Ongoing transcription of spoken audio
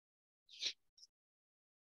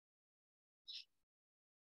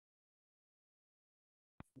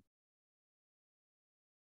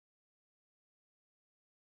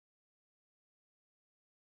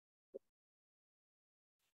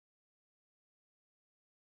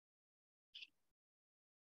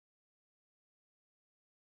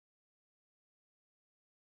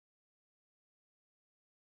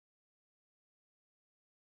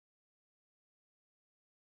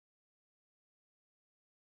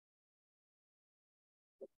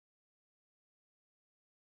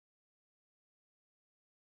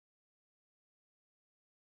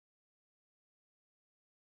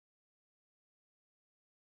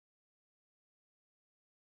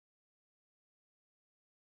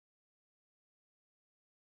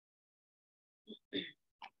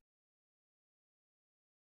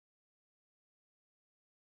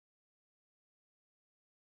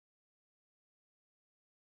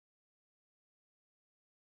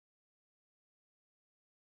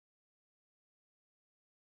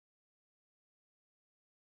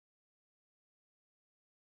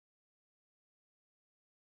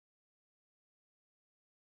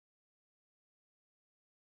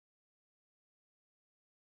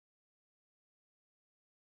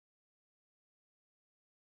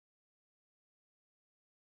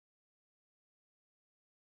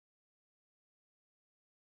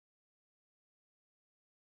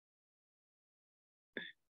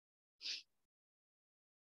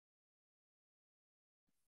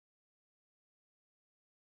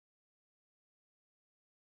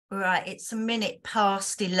Right, it's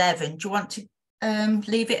 11:01. Do you want to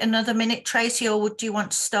leave it another minute, Tracy, or do you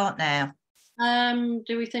want to start now?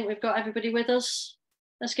 Do we think we've got everybody with us?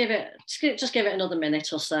 Let's just give it another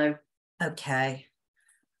minute or so. Okay.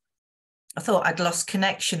 I thought I'd lost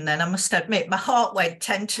connection then. I must admit, my heart went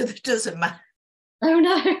 10 to the dozen. Oh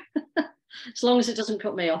no, as long as it doesn't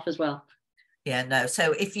cut me off as well. Yeah, no.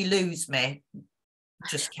 So if you lose me,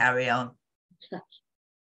 just carry on.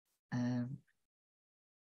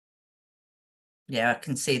 Yeah, I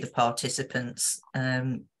can see the participants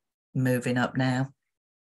moving up now.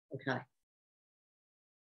 Okay.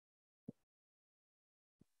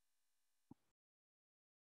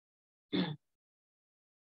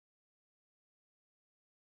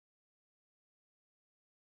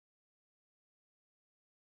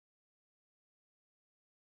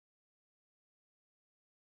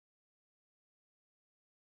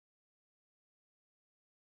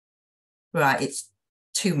 Right, it's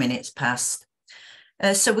 2 minutes past.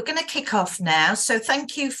 So we're going to kick off now. So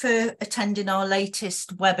thank you for attending our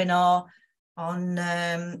latest webinar on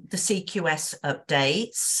the CQS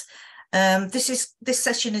updates. This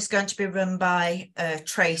session is going to be run by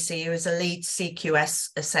Tracy, who is a lead CQS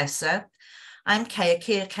assessor. I'm Kay, a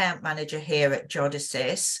key account manager here at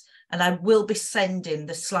Jodasys, and I will be sending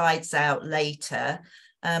the slides out later.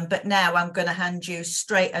 But now I'm going to hand you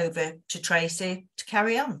straight over to Tracy to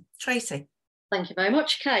carry on. Tracy. Thank you very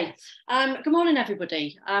much, Kay. Good morning,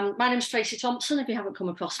 everybody. My name is Tracy Thompson. If you haven't come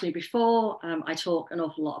across me before, I talk an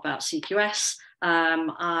awful lot about CQS.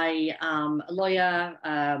 I am a lawyer,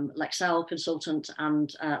 Lexel consultant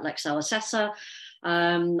and Lexel assessor,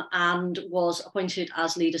 and was appointed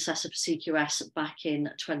as lead assessor for CQS back in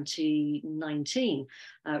 2019,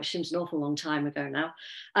 which seems an awful long time ago now.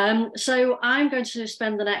 So I'm going to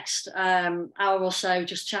spend the next hour or so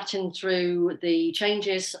just chatting through the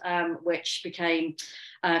changes which became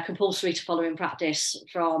compulsory to follow in practice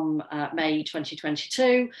from May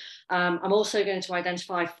 2022. I'm also going to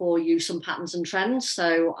identify for you some patterns and trends.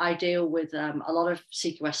 So I deal with a lot of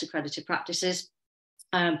CQS accredited practices,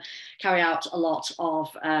 carry out a lot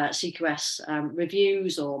of CQS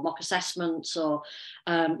reviews or mock assessments or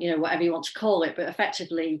whatever you want to call it, but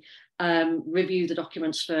effectively review the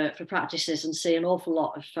documents for practices and see an awful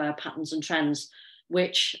lot of patterns and trends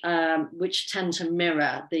which tend to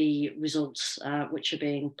mirror the results which are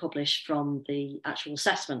being published from the actual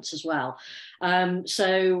assessments as well.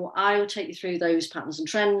 So I will take you through those patterns and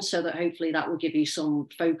trends so that hopefully that will give you some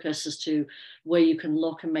focus as to where you can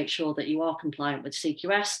look and make sure that you are compliant with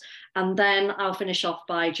CQS. And then I'll finish off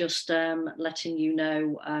by just letting you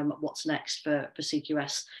know what's next for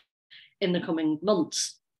CQS in the coming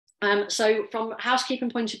months. So from a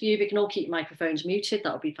housekeeping point of view, we can all keep microphones muted.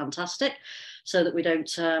 That would be fantastic, so that we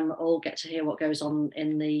don't all get to hear what goes on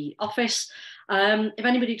in the office. If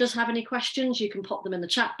anybody does have any questions, you can pop them in the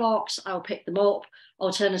chat box. I'll pick them up.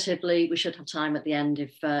 Alternatively, we should have time at the end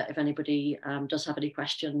if anybody does have any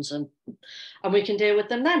questions, and we can deal with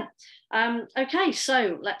them then. Okay,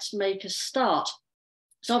 so let's make a start.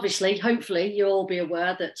 So obviously, hopefully, you'll all be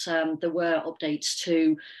aware that there were updates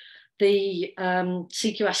to the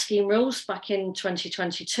CQS scheme rules back in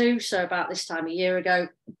 2022. So about this time a year ago,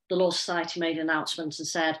 the Law Society made an announcement and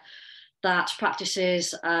said that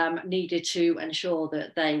practices needed to ensure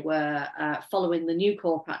that they were following the new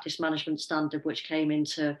core practice management standard, which came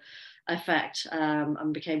into effect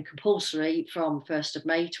and became compulsory from 1st of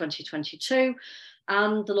May 2022.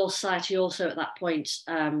 And the Law Society also at that point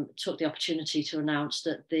took the opportunity to announce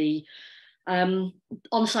that the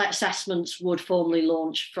on-site assessments would formally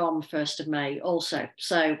launch from 1st of May also.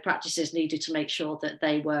 So practices needed to make sure that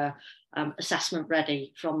they were assessment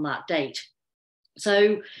ready from that date.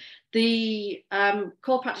 So the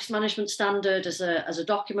core practice management standard as a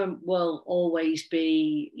document will always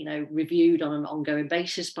be reviewed on an ongoing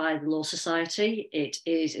basis by the Law Society. It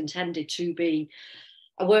is intended to be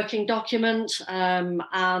a working document,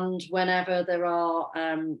 and whenever there are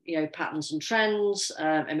patterns and trends,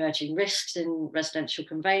 emerging risks in residential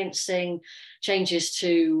conveyancing, changes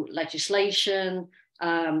to legislation,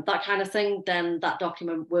 that kind of thing, then that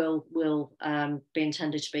document will be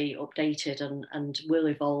intended to be updated and will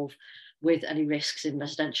evolve with any risks in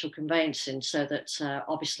residential conveyancing, so that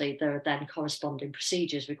obviously there are then corresponding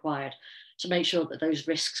procedures required to make sure that those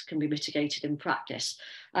risks can be mitigated in practice.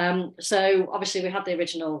 So obviously we had the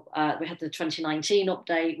original, we had the 2019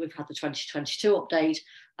 update, we've had the 2022 update,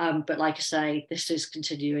 but like I say, this is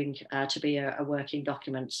continuing to be a working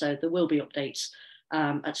document. So there will be updates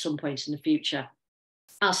at some point in the future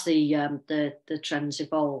as the trends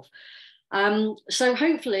evolve. So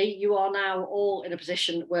hopefully you are now all in a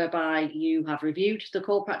position whereby you have reviewed the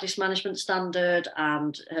core practice management standard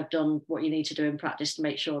and have done what you need to do in practice to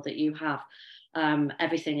make sure that you have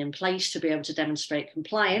everything in place to be able to demonstrate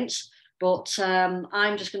compliance. But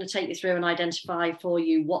I'm just going to take you through and identify for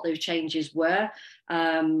you what those changes were,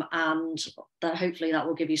 and that hopefully that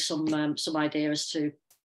will give you some idea as to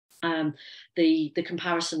the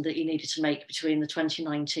comparison that you needed to make between the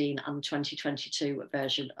 2019 and 2022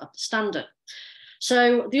 version of the standard.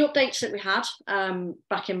 So the updates that we had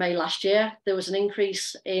back in May last year, there was an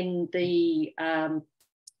increase in the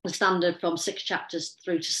standard from 6 chapters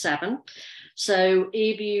through to 7. So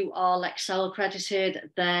if you are Lexcel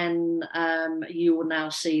accredited, then you will now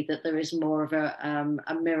see that there is more of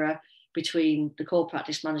a mirror between the core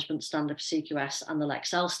practice management standard for CQS and the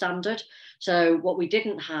Lexcel standard. So what we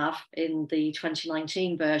didn't have in the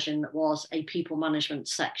 2019 version was a people management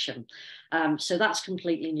section. So that's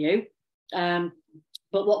completely new.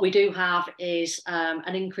 But what we do have is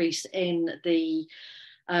an increase in the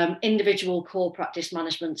individual core practice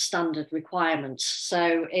management standard requirements.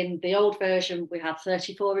 So in the old version, we had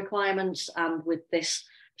 34 requirements, and with this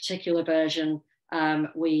particular version,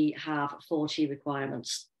 we have 40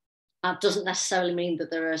 requirements. That doesn't necessarily mean that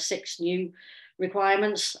there are 6 new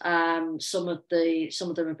requirements. Some of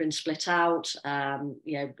them have been split out.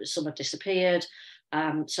 Some have disappeared.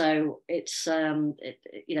 So it's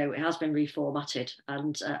it has been reformatted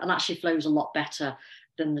and actually flows a lot better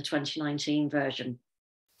than the 2019 version.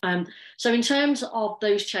 So in terms of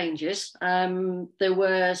those changes, there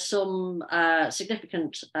were some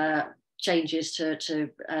significant changes to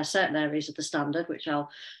certain areas of the standard, which I'll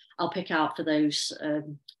pick out for those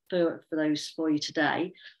for you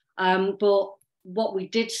today. But what we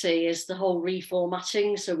did see is the whole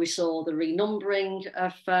reformatting. So we saw the renumbering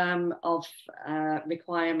of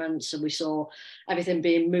requirements, and we saw everything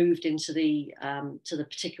being moved into the to the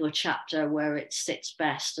particular chapter where it sits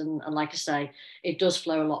best. And like I say, it does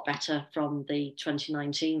flow a lot better from the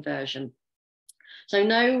 2019 version. So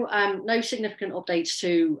no significant updates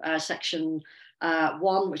to section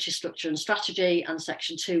 1, which is structure and strategy, and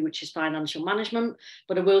section 2, which is financial management.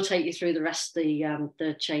 But I will take you through the rest of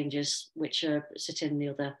the changes which sit in the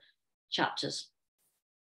other chapters.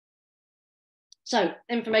 So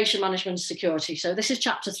information management and security. So this is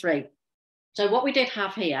chapter 3. So what we did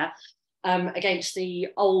have here against the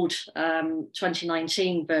old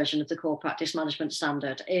 2019 version of the core practice management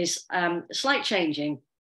standard is a slight changing.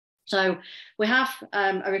 So we have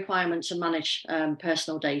a requirement to manage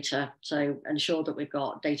personal data, so ensure that we've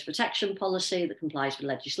got data protection policy that complies with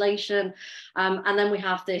legislation. And then we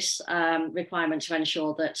have this requirement to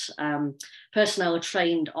ensure that personnel are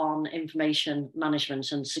trained on information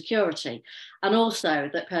management and security, and also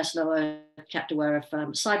that personnel are kept aware of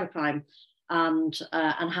cybercrime and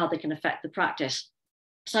how they can affect the practice.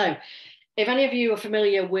 So if any of you are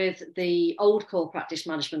familiar with the old core practice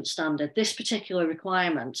management standard, this particular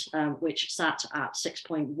requirement, which sat at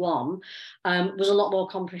 6.1, was a lot more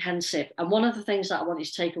comprehensive. And one of the things that I want you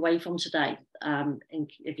to take away from today,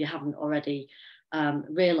 if you haven't already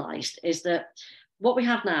realised, is that what we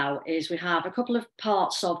have now is we have a couple of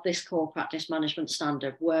parts of this core practice management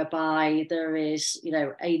standard whereby there is,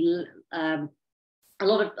 a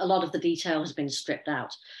lot of the detail has been stripped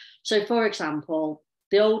out. So, for example,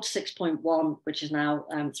 the old 6.1, which is now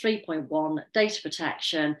 3.1, data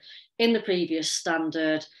protection, in the previous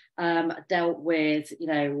standard dealt with,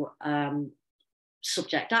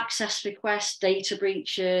 subject access requests, data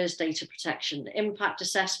breaches, data protection impact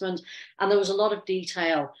assessment, and there was a lot of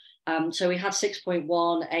detail. So we had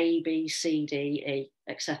 6.1, A, B, C, D, E,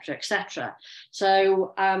 etc., etc.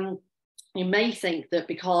 So you may think that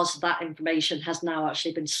because that information has now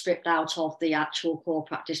actually been stripped out of the actual core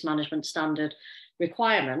practice management standard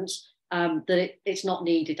requirements, that it's not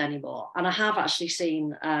needed anymore. And I have actually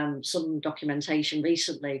seen some documentation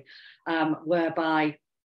recently whereby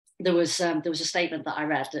there was a statement that I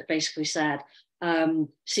read that basically said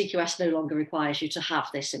CQS no longer requires you to have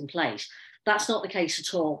this in place. That's not the case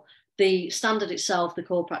at all. The standard itself, the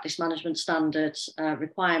core practice management standards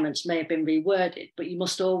requirements may have been reworded, but you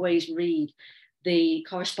must always read the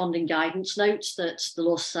corresponding guidance notes that the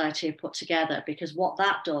Law Society have put together, because what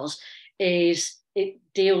that does is it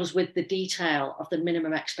deals with the detail of the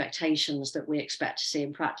minimum expectations that we expect to see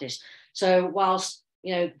in practice. So whilst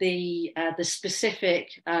the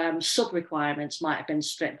specific sub-requirements might have been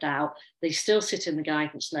stripped out, they still sit in the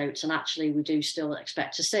guidance notes, and actually we do still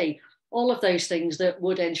expect to see all of those things that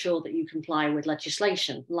would ensure that you comply with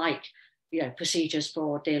legislation, like procedures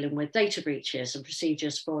for dealing with data breaches and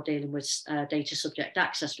procedures for dealing with data subject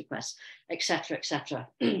access requests, etc., etc.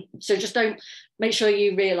 So just don't make sure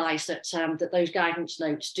you realise that that those guidance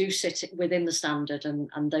notes do sit within the standard,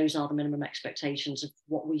 and those are the minimum expectations of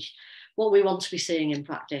what we want to be seeing in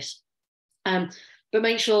practice. But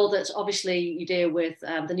make sure that obviously you deal with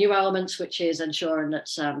the new elements, which is ensuring that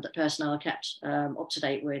that personnel are kept up to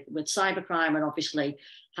date with cybercrime, and obviously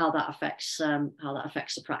how that affects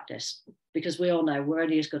the practice, because we all know we're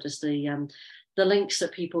only as good as the links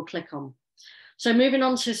that people click on. So moving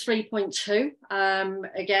on to 3.2,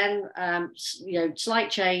 again, slight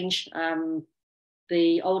change.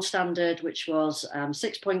 The old standard, which was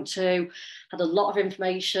 6.2, had a lot of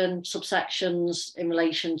information, subsections in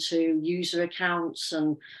relation to user accounts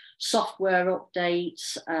and software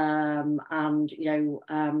updates, and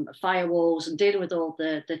firewalls, and dealing with all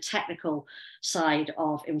the technical side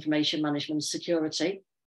of information management security.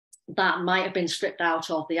 That might have been stripped out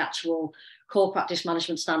of the actual core practice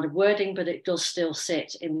management standard wording, but it does still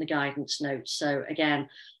sit in the guidance notes. So again,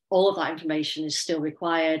 all of that information is still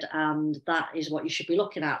required, and that is what you should be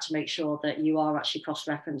looking at to make sure that you are actually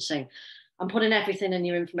cross-referencing and putting everything in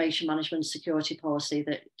your information management security policy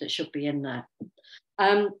that should be in there.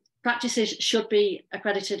 Practices should be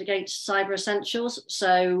accredited against Cyber Essentials.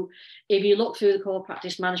 So if you look through the core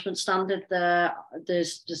practice management standard,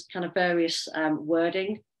 there's just kind of various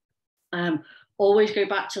wording. Always go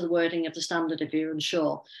back to the wording of the standard if you're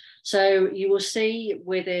unsure. So you will see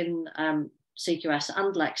within CQS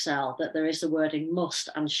and Lexel that there is the wording must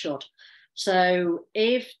and should. So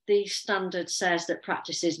if the standard says that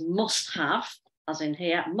practices must have, as in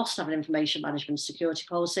here, must have an information management security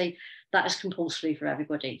policy, that is compulsory for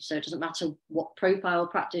everybody. So it doesn't matter what profile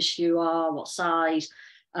practice you are, what size,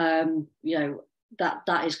 that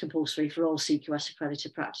is compulsory for all CQS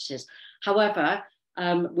accredited practices. However,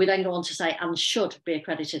 we then go on to say, and should be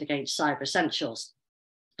accredited against Cyber Essentials.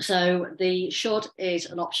 So the should is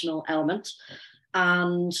an optional element,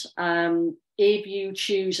 and if you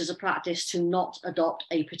choose as a practice to not adopt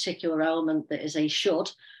a particular element that is a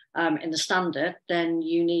should in the standard, then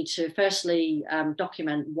you need to firstly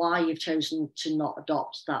document why you've chosen to not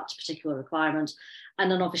adopt that particular requirement, and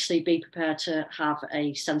then obviously be prepared to have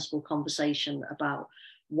a sensible conversation about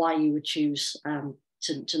why you would choose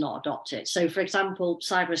to not adopt it. So for example,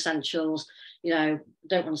 Cyber Essentials,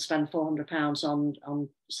 don't want to spend £400 on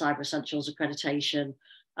Cyber Essentials accreditation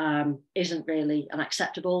isn't really an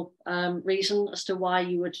acceptable reason as to why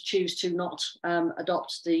you would choose to not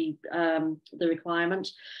adopt the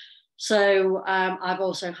requirement. So I've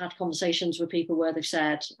also had conversations with people where they've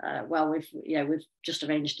said, well, we've just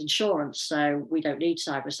arranged insurance, so we don't need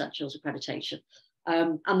Cyber Essentials accreditation.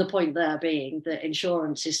 And the point there being that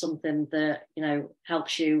insurance is something that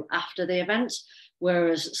helps you after the event,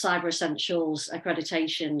 whereas Cyber Essentials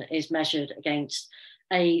accreditation is measured against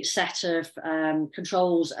a set of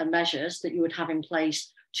controls and measures that you would have in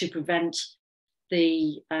place to prevent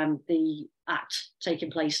the act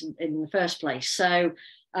taking place in the first place. So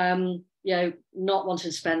not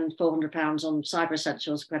wanting to spend £400 on Cyber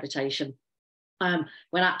Essentials accreditation,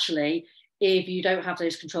 when actually, if you don't have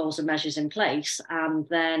those controls and measures in place, and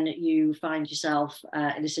then you find yourself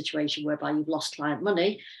in a situation whereby you've lost client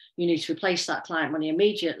money, you need to replace that client money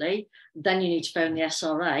immediately, then you need to phone the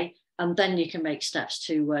SRA, and then you can make steps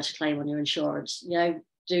to claim on your insurance.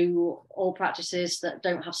 Do all practices that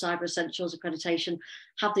don't have Cyber Essentials accreditation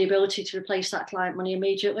have the ability to replace that client money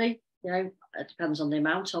immediately? It depends on the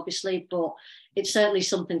amount, obviously, but it's certainly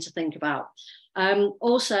something to think about.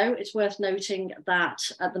 Also, it's worth noting that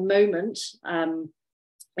at the moment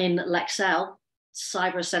in Lexel,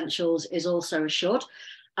 Cyber Essentials is also a should.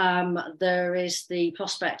 There is the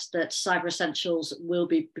prospect that Cyber Essentials will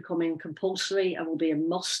be becoming compulsory and will be a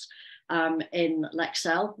must in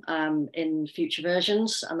Lexel in future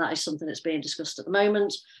versions, and that is something that's being discussed at the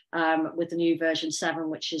moment with the new version 7,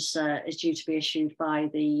 which is due to be issued by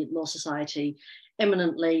the Law Society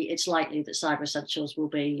imminently. It's likely that Cyber Essentials will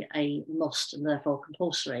be a must and therefore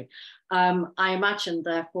compulsory. I imagine,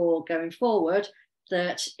 therefore, going forward,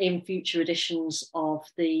 that in future editions of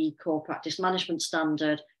the Core Practice Management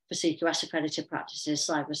Standard for CQS accredited practices,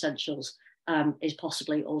 Cyber Essentials is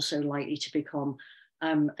possibly also likely to become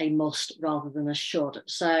a must rather than a should.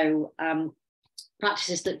 So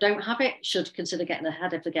practices that don't have it should consider getting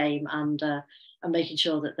ahead of the game and making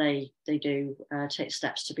sure that they do take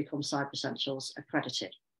steps to become Cyber Essentials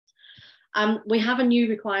accredited. We have a new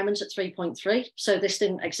requirement at 3.3. So this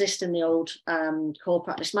didn't exist in the old Core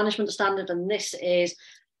Practice Management Standard, and this is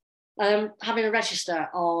Having a register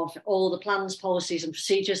of all the plans, policies and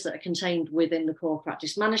procedures that are contained within the core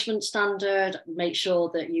practice management standard. Make sure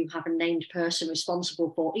that you have a named person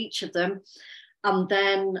responsible for each of them, and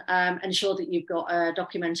then ensure that you've got a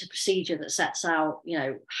documented procedure that sets out,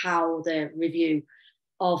 how the review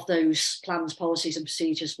of those plans, policies and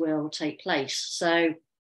procedures will take place. So,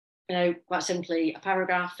 quite simply, a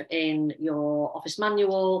paragraph in your office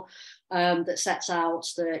manual that sets out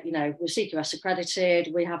that, we're CQS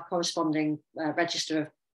accredited, we have corresponding register of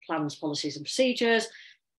plans, policies and procedures.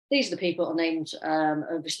 These are the people that are named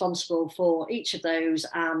responsible for each of those,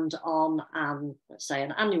 and on let's say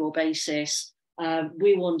an annual basis,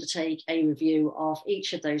 we will undertake a review of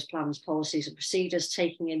each of those plans, policies and procedures,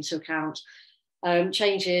 taking into account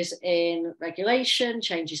changes in regulation,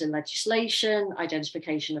 changes in legislation,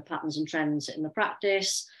 identification of patterns and trends in the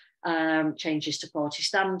practice, changes to quality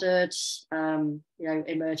standards,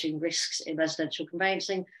 emerging risks in residential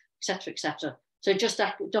conveyancing, etc., etc. So just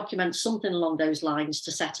document something along those lines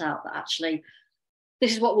to set out that actually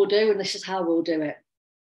this is what we'll do and this is how we'll do it.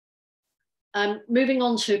 Moving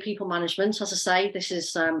on to people management, as I say, this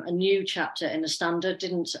is a new chapter in the standard,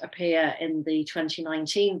 didn't appear in the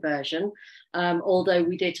 2019 version, although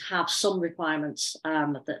we did have some requirements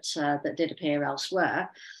that did appear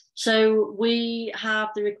elsewhere. So we have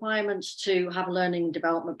the requirement to have a learning and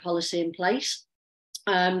development policy in place.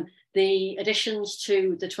 The additions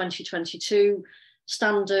to the 2022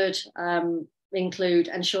 standard include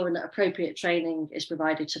ensuring that appropriate training is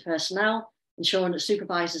provided to personnel, ensuring that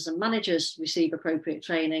supervisors and managers receive appropriate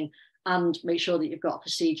training, and make sure that you've got a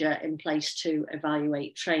procedure in place to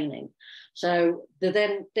evaluate training. So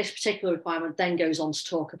this particular requirement then goes on to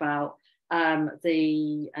talk about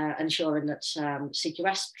ensuring that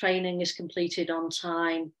CQS training is completed on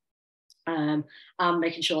time, and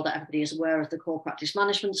making sure that everybody is aware of the core practice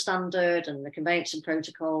management standard and the conveyancing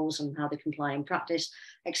protocols and how they comply in practice,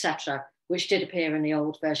 etc., which did appear in the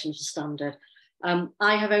old version of the standard.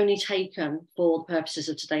 I have only taken, for the purposes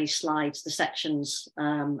of today's slides, the sections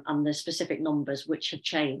and the specific numbers which have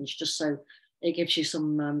changed, just so it gives you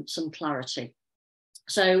some clarity.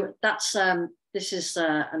 So that's this is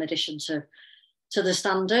an addition to the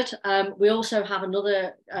standard. We also have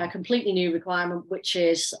another completely new requirement, which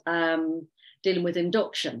is dealing with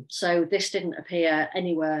induction. So this didn't appear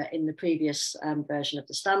anywhere in the previous version of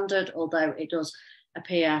the standard, although it does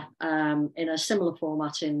appear in a similar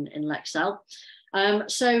format in Lexel.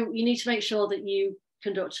 So you need to make sure that you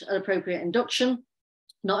conduct an appropriate induction,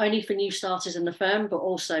 not only for new starters in the firm, but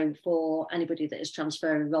also for anybody that is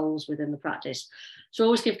transferring roles within the practice. So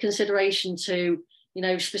always give consideration to,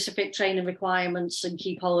 specific training requirements and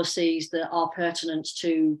key policies that are pertinent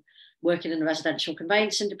to working in the residential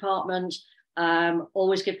conveyancing department.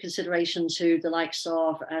 Always give consideration to the likes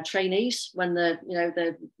of trainees when they're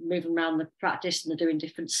moving around the practice and they're doing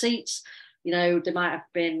different seats. They might have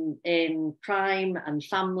been in crime and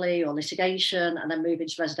family or litigation and then move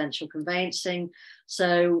into residential conveyancing.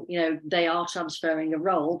 So, they are transferring a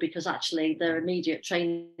role because actually their immediate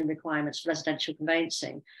training requirements for residential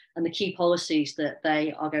conveyancing and the key policies that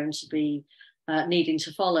they are going to be needing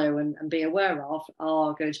to follow and be aware of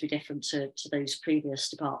are going to be different to those previous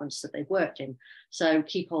departments that they've worked in. So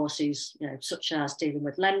key policies, such as dealing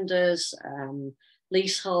with lenders,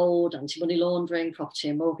 leasehold, anti-money laundering, property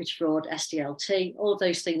and mortgage fraud, SDLT, all of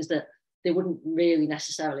those things that they wouldn't really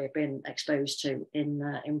necessarily have been exposed to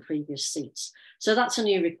in previous seats. So that's a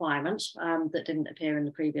new requirement that didn't appear in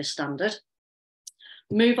the previous standard.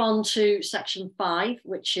 Move on to section 5,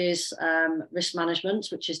 which is risk management,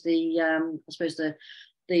 which is the, I suppose,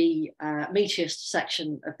 the meatiest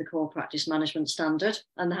section of the core practice management standard.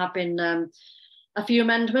 And there have been a few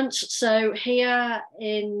amendments. So here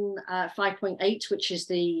in 5.8, which is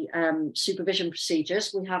the supervision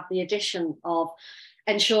procedures, we have the addition of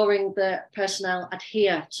ensuring that personnel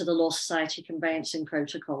adhere to the Law Society conveyancing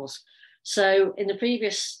protocols. So in the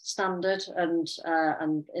previous standard and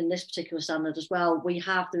in this particular standard as well, we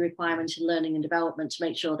have the requirement in learning and development to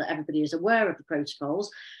make sure that everybody is aware of the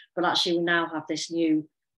protocols, but actually we now have this new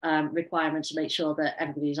requirement to make sure that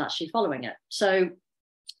everybody is actually following it. So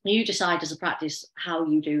you decide as a practice how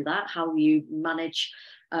you do that, how you manage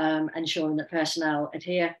ensuring that personnel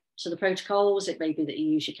adhere to the protocols. It may be that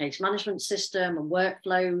you use your case management system and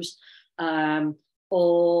workflows,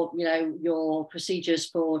 or your procedures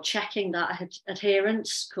for checking that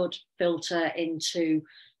adherence could filter into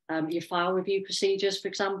your file review procedures, for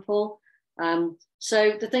example.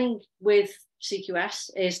 So the thing with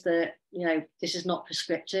CQS is that this is not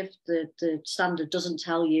prescriptive. The standard doesn't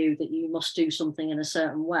tell you that you must do something in a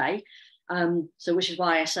certain way. So which is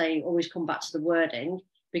why I say always come back to the wording.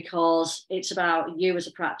 because it's about you as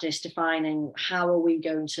a practice defining how are we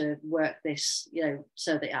going to work this,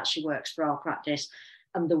 so that it actually works for our practice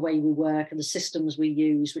and the way we work and the systems we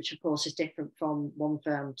use, which of course is different from one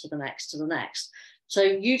firm to the next. So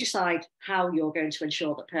you decide how you're going to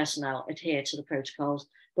ensure that personnel adhere to the protocols,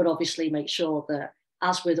 but obviously make sure that,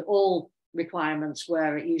 as with all requirements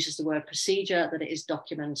where it uses the word procedure, that it is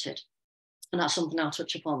documented. And that's something I'll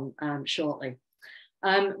touch upon shortly.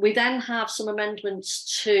 We then have some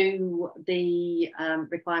amendments to the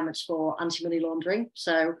requirements for anti-money laundering.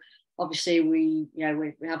 So obviously we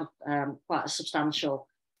have quite a substantial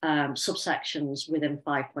subsections within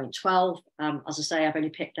 5.12. As I say, I've only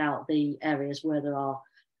picked out the areas where there are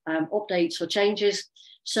updates or changes.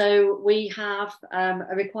 So we have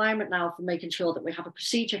a requirement now for making sure that we have a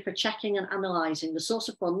procedure for checking and analysing the source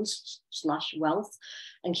of funds / wealth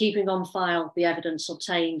and keeping on file the evidence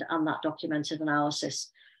obtained and that documented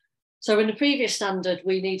analysis. So in the previous standard,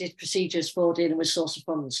 we needed procedures for dealing with source of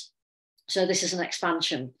funds. So this is an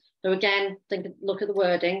expansion. So again, look at the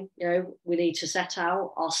wording. We need to set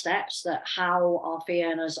out our steps, that how our fee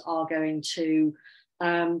earners are going to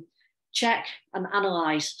check and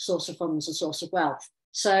analyse source of funds and source of wealth.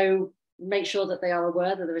 So make sure that they are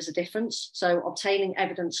aware that there is a difference. So obtaining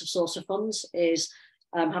evidence of source of funds is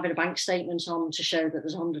having a bank statement on to show that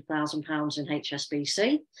there's £100,000 in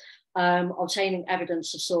HSBC. Obtaining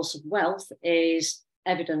evidence of source of wealth is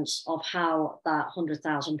evidence of how that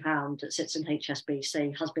 £100,000 that sits in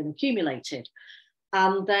HSBC has been accumulated.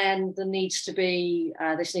 And then there needs to be,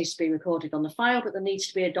 this needs to be recorded on the file, but there needs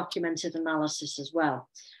to be a documented analysis as well.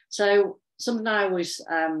 So something I always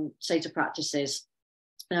say to practices,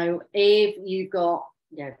 if you've got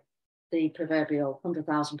the proverbial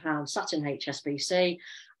 £100,000 sat in HSBC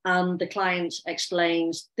and the client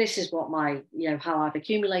explains, this is what my, how I've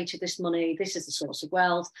accumulated this money, this is the source of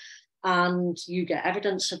wealth, and you get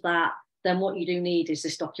evidence of that, then what you do need is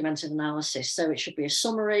this documented analysis. So it should be a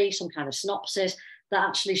summary, some kind of synopsis that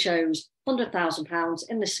actually shows £100,000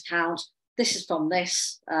 in this account. This is from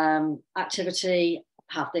this activity,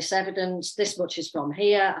 have this evidence, this much is from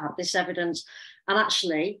here, have this evidence. And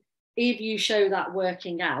actually, if you show that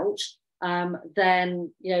working out,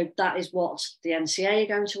 then that is what the NCA are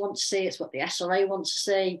going to want to see, it's what the SRA wants to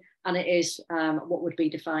see, and it is what would be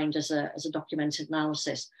defined as a documented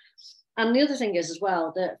analysis. And the other thing is as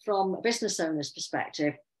well that from a business owner's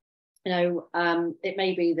perspective, it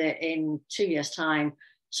may be that in 2 years' time,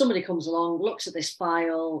 somebody comes along, looks at this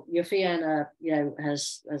file, your fee earner,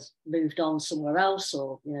 has moved on somewhere else,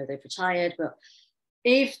 or they've retired. But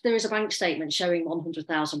if there is a bank statement showing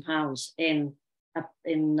 £100,000 in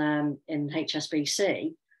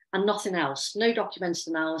HSBC and nothing else, no documented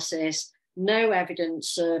analysis, no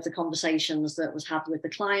evidence of the conversations that was had with the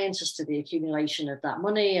client as to the accumulation of that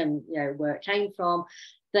money and where it came from,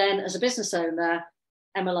 then as a business owner,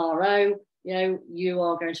 MLRO, you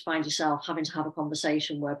are going to find yourself having to have a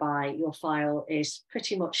conversation whereby your file is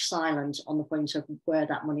pretty much silent on the point of where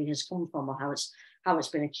that money has come from or how it's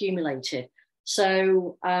been accumulated.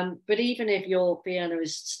 So, but even if your fee earner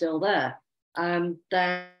is still there,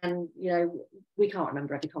 then we can't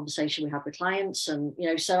remember every conversation we had with clients, and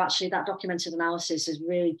so actually that documented analysis is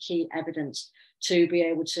really key evidence to be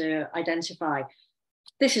able to identify,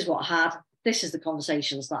 this is what I had, this is the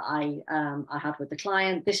conversations that I had with the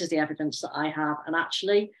client, this is the evidence that I have, and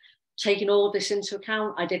actually taking all of this into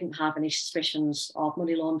account, I didn't have any suspicions of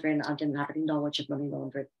money laundering, I didn't have any knowledge of money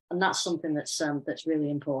laundering, and that's something that's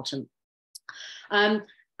really important.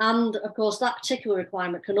 And of course, that particular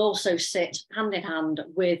requirement can also sit hand in hand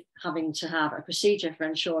with having to have a procedure for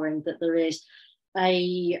ensuring that there is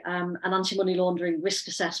an anti-money laundering risk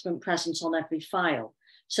assessment present on every file.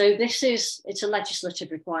 So it's a legislative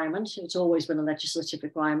requirement. It's always been a legislative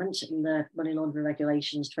requirement in the Money Laundering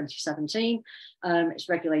Regulations 2017. It's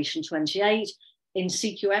Regulation 28. In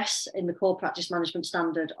CQS, in the Core Practice Management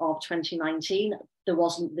Standard of 2019, there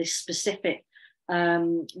wasn't this specific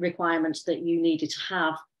requirement that you needed to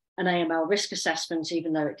have an AML risk assessment,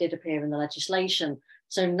 even though it did appear in the legislation.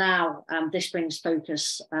 So now this brings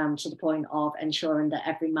focus to the point of ensuring that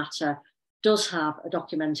every matter does have a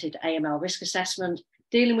documented AML risk assessment,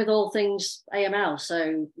 dealing with all things AML.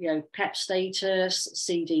 So, PEP status,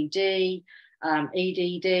 CDD,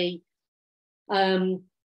 EDD,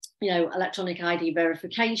 electronic ID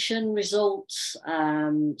verification results,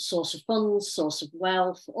 source of funds, source of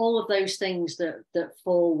wealth, all of those things that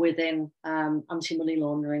fall within anti-money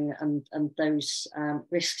laundering and those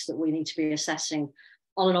risks that we need to be assessing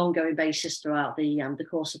on an ongoing basis throughout the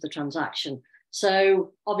course of the transaction.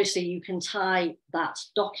 So obviously you can tie that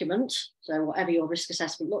document, so whatever your risk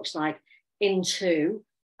assessment looks like, into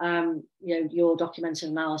your documented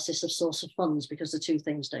analysis of source of funds, because the two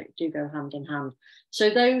things do go hand in hand. So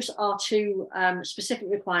those are two specific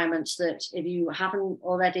requirements that if you haven't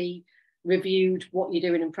already reviewed what you're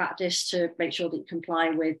doing in practice to make sure that you comply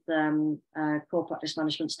with Core Practice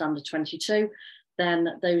Management Standard 22,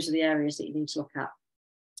 then those are the areas that you need to look at.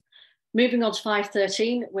 Moving on to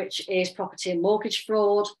 513, which is property and mortgage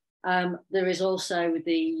fraud. There is also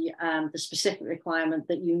the specific requirement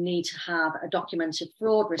that you need to have a documented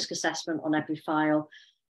fraud risk assessment on every file,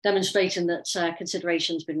 demonstrating that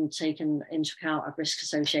consideration has been taken into account of risk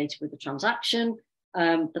associated with the transaction,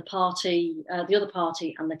 the other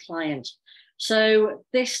party and the client. So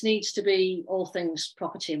this needs to be all things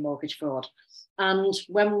property and mortgage fraud. And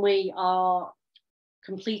when we are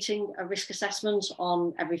completing a risk assessment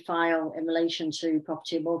on every file in relation to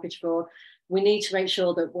property and mortgage fraud, we need to make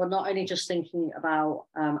sure that we're not only just thinking about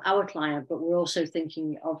our client, but we're also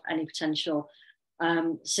thinking of any potential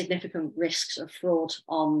significant risks of fraud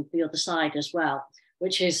on the other side as well,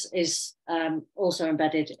 which is also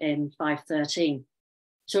embedded in 513.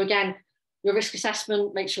 So again, your risk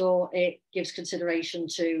assessment, make sure it gives consideration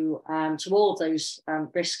to all of those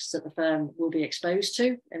risks that the firm will be exposed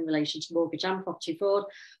to in relation to mortgage and property fraud,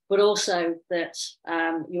 but also that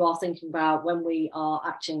you are thinking about when we are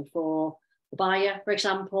acting for the buyer, for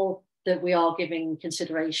example, that we are giving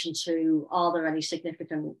consideration to, are there any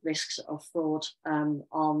significant risks of fraud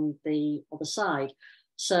on the other side?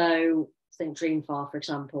 So think Dreamfar, for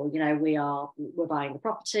example, we're buying the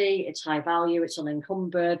property, it's high value, it's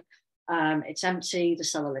unencumbered, it's empty, the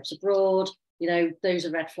seller lives abroad. Those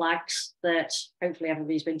are red flags that hopefully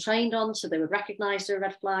everybody's been trained on, so they would recognise they're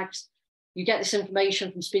red flags. You get this information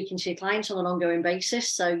from speaking to your client on an ongoing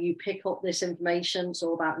basis, so you pick up this information. It's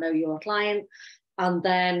all about know your client, and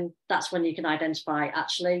then that's when you can identify,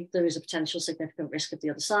 actually, there is a potential significant risk of the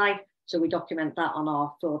other side. So we document that on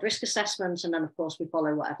our fraud risk assessment, and then of course we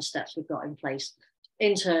follow whatever steps we've got in place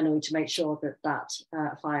internally to make sure that that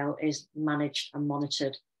file is managed and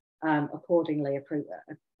monitored accordingly,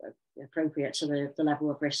 appropriate to the level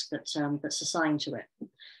of risk that's assigned to it.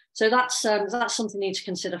 So that's something you need to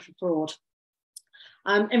consider for fraud.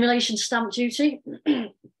 In relation to stamp duty,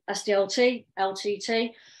 SDLT,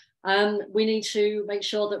 LTT, we need to make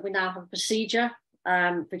sure that we now have a procedure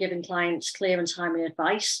for giving clients clear and timely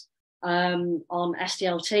advice on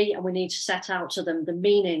SDLT, and we need to set out to them the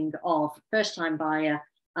meaning of first-time buyer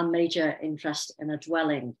and major interest in a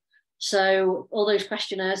dwelling. So all those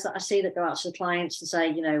questionnaires that I see that go out to the clients and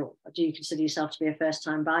say, do you consider yourself to be a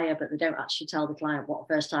first-time buyer, but they don't actually tell the client what a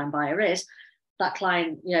first-time buyer is, that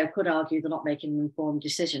client, could argue they're not making an informed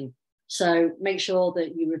decision. So make sure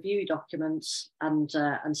that you review your documents and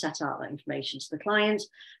set out that information to the client.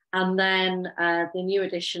 And then the new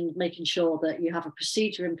addition, making sure that you have a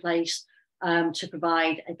procedure in place to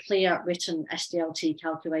provide a clear written SDLT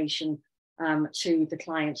calculation to the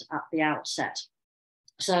client at the outset.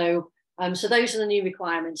 So those are the new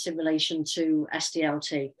requirements in relation to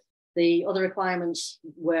SDLT. The other requirements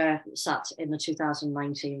were sat in the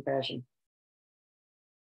 2019 version.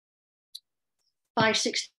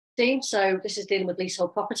 516, so this is dealing with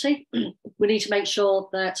leasehold property. We need to make sure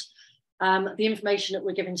that the information that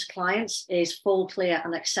we're giving to clients is full, clear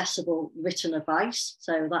and accessible written advice.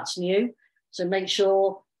 So that's new. So make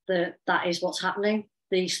sure that that is what's happening.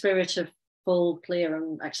 The spirit of full, clear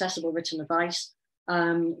and accessible written advice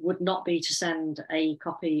would not be to send a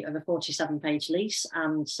copy of a 47-page lease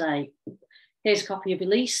and say, here's a copy of your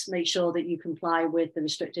lease, make sure that you comply with the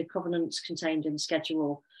restrictive covenants contained in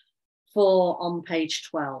Schedule 4 on page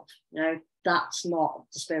 12. That's not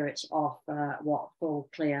the spirit of what full,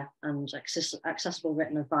 clear and accessible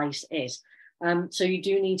written advice is. So you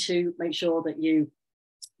do need to make sure that you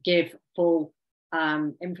give full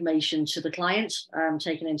information to the client,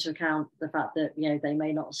 taking into account the fact that they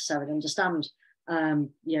may not necessarily understand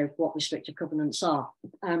what restrictive covenants are.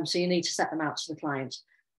 So you need to set them out to the client.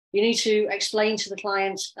 You need to explain to the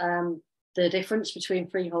client the difference between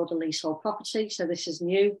freehold and leasehold property. So this is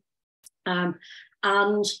new,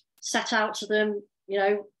 and set out to them,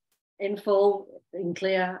 in full, in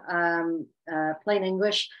clear, plain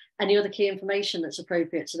English, any other key information that's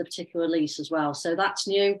appropriate to the particular lease as well. So that's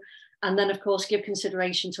new. And then, of course, give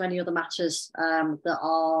consideration to any other matters that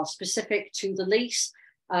are specific to the lease,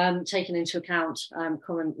 taking into account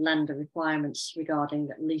current lender requirements regarding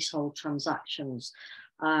leasehold transactions.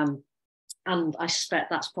 And I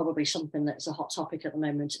suspect that's probably something that's a hot topic at the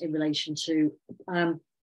moment in relation to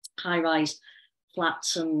high-rise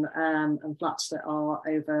flats and flats that are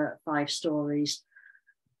over 5 stories.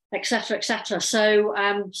 etc., etc. So,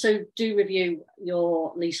 so do review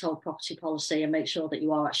your leasehold property policy and make sure that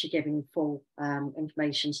you are actually giving full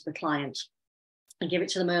information to the client, and give it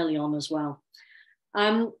to them early on as well.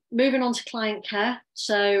 Moving on to client care.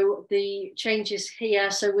 So the changes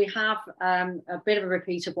here. So we have a bit of a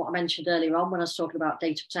repeat of what I mentioned earlier on when I was talking about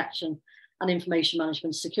data protection and information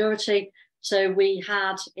management security. So we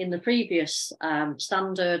had in the previous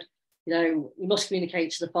standard, you must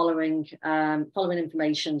communicate to the following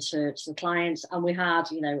information to the clients, and we had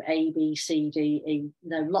A, B, C, D, E,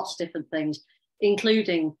 lots of different things,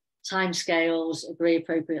 including timescales, agree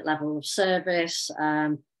appropriate level of service,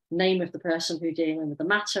 name of the person who's dealing with the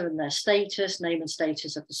matter and their status, name and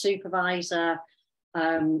status of the supervisor,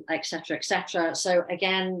 etc., etc. So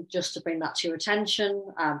again, just to bring that to your attention,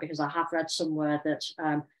 because I have read somewhere that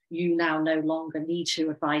you now no longer need to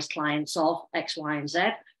advise clients of X, Y, and Z.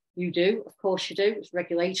 You do, of course you do. It's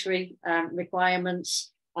regulatory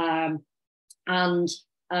requirements. But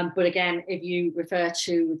again, if you refer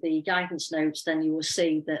to the guidance notes, then you will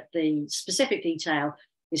see that the specific detail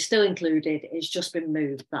is still included. It's just been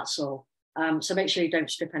moved, that's all. So make sure you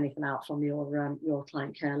don't strip anything out from your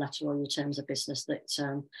client care letter or your terms of business that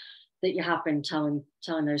you have been telling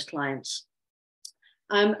those clients.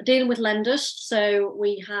 Dealing with lenders. So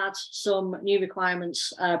we had some new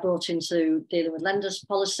requirements brought into dealing with lenders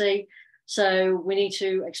policy. So we need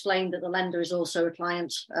to explain that the lender is also a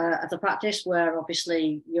client of the practice, where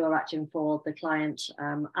obviously you're acting for the client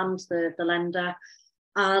and the lender.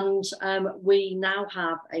 And we now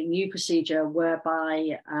have a new procedure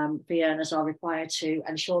whereby fee earners are required to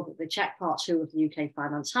ensure that they check Part 2 of the UK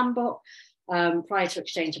Finance Handbook prior to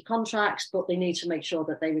exchange of contracts, but they need to make sure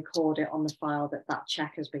that they record it on the file that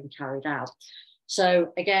check has been carried out.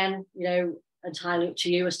 So again, entirely up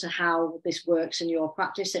to you as to how this works in your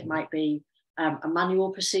practice. It might be a manual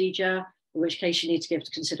procedure, in which case you need to give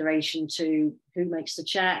consideration to who makes the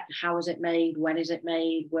check, how is it made, when is it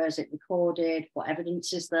made, where is it recorded, what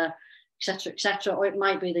evidence is there, etc., etc. Or it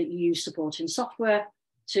might be that you use supporting software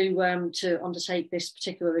to undertake this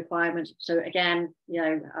particular requirement. So again,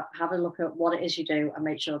 have a look at what it is you do and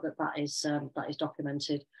make sure that is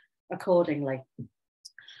documented accordingly.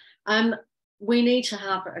 We need to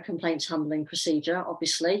have a complaints handling procedure,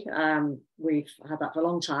 obviously. We've had that for a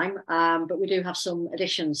long time, but we do have some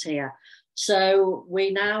additions here. So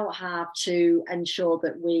we now have to ensure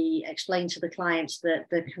that we explain to the clients that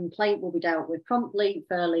the complaint will be dealt with promptly,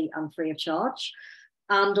 fairly, and free of charge.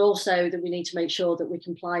 And also that we need to make sure that we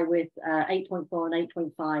comply with 8.4 and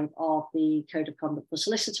 8.5 of the Code of Conduct for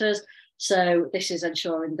Solicitors. So this is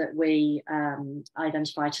ensuring that we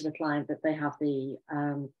identify to the client that they have the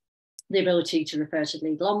ability to refer to the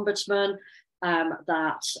legal ombudsman,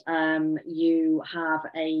 that you have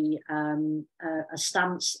a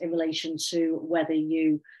stance in relation to whether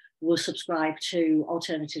you will subscribe to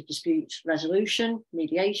alternative dispute resolution,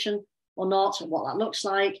 mediation or not, and what that looks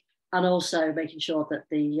like, and also making sure that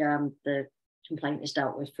the complaint is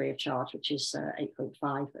dealt with free of charge, which is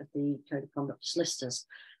 8.5 of the Code of Conduct for Solicitors.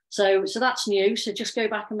 So that's new. So just go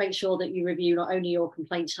back and make sure that you review not only your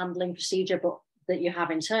complaints handling procedure, but that you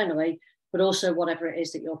have internally, but also whatever it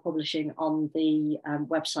is that you're publishing on the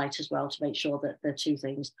website as well, to make sure that the two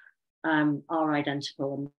things are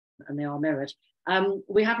identical and they are mirrored.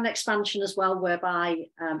 We have an expansion as well, whereby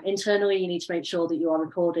internally you need to make sure that you are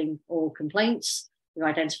recording all complaints, you're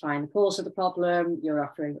identifying the cause of the problem, you're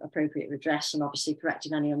offering appropriate redress, and obviously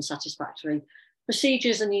correcting any unsatisfactory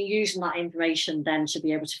procedures, and you're using that information then to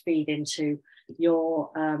be able to feed into your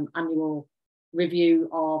annual review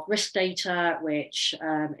of risk data, which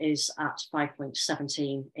is at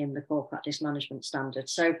 5.17 in the core practice management standard.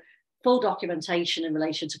 So full documentation in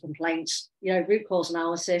relation to complaints, root cause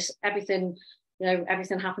analysis, everything,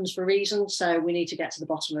 everything happens for a reason. So we need to get to the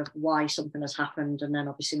bottom of why something has happened, and then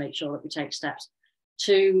obviously make sure that we take steps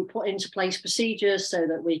to put into place procedures so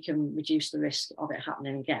that we can reduce the risk of it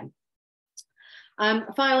happening again.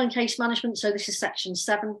 File and case management. So this is section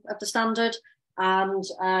 7 of the standard. And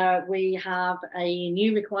we have a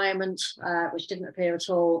new requirement which didn't appear at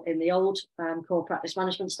all in the old core practice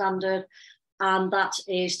management standard, and that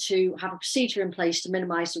is to have a procedure in place to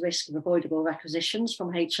minimise the risk of avoidable requisitions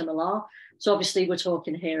from HMLR. So obviously we're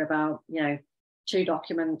talking here about 2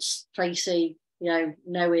 documents, Tracy,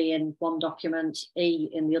 no E in one document, E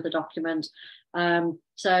in the other document.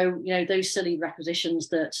 So those silly requisitions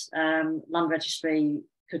that Land Registry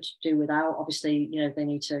could do without. Obviously, they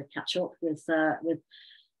need to catch up with the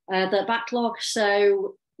backlog.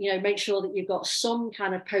 So, make sure that you've got some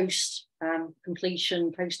kind of post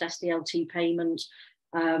completion, post SDLT payment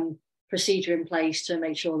procedure in place to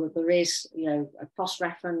make sure that there is, you know, a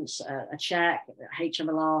cross-reference, a check.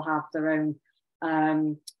 HMLR have their own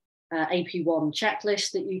AP1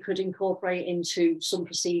 checklist that you could incorporate into some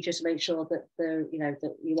procedure to make sure that you know,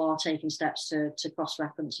 that you are taking steps to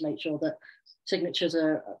cross-reference, make sure that signatures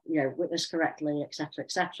are, you know, witnessed correctly, etc.,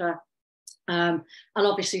 etc. And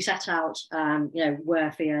obviously set out, you know,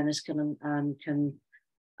 where fee earners can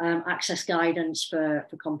access guidance for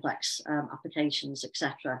complex applications,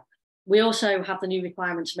 etc. We also have the new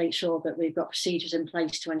requirement to make sure that we've got procedures in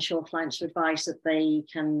place to ensure clients are advised that they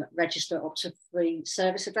can register up to 3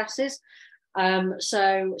 service addresses.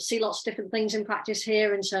 So see lots of different things in practice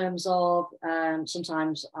here in terms of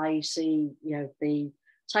sometimes I see, you know, the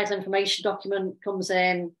title information document comes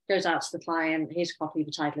in, goes out to the client, here's a copy of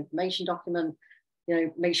the title information document, you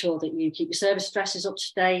know, make sure that you keep your service addresses up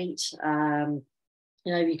to date,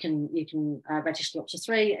 you know, you can register up to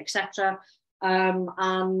 3, etc.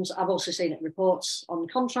 And I've also seen it reports on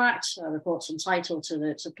contract, reports on title to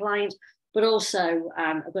the client, but also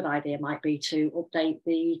a good idea might be to update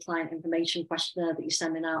the client information questionnaire that you're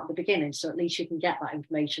sending out at the beginning. So at least you can get that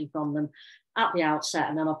information from them at the outset,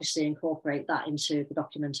 and then obviously incorporate that into the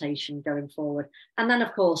documentation going forward. And then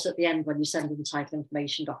of course, at the end, when you send them the title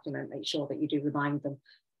information document, make sure that you do remind them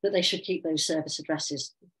that they should keep those service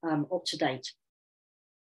addresses up to date.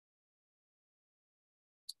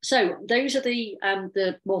 So those are the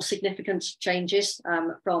more significant changes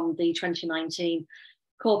from the 2019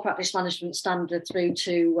 core practice management standard through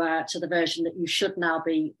to the version that you should now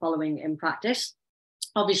be following in practice.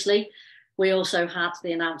 Obviously, we also had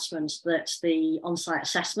the announcement that the on-site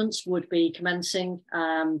assessments would be commencing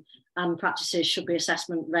and practices should be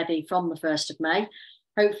assessment ready from the 1st of May.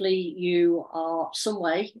 Hopefully you are some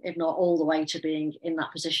way, if not all the way, to being in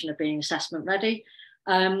that position of being assessment ready.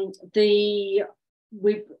 The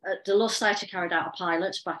Law Society carried out a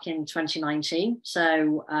pilot back in 2019.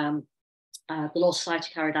 So the Law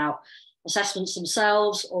Society carried out assessments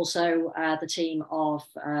themselves, also the team of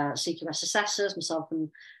CQS assessors, myself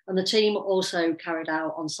and the team also carried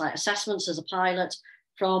out on-site assessments as a pilot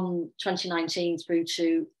from 2019 through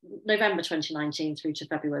to November 2019 through to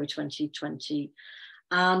February 2020.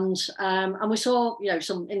 And we saw, you know,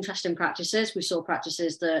 some interesting practices. We saw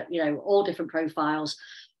practices that, you know, all different profiles.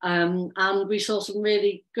 And we saw some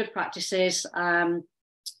really good practices,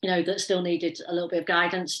 you know, that still needed a little bit of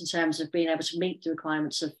guidance in terms of being able to meet the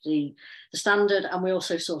requirements of the standard. And we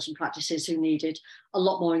also saw some practices who needed a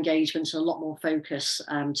lot more engagement and a lot more focus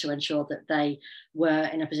to ensure that they were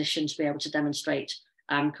in a position to be able to demonstrate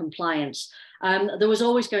compliance. There was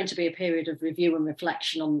always going to be a period of review and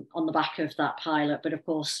reflection on the back of that pilot, but of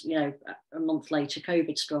course, you know, a month later,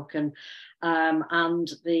 COVID struck, and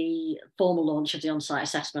the formal launch of the on-site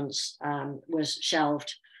assessments was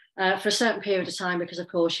shelved for a certain period of time, because of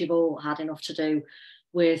course you've all had enough to do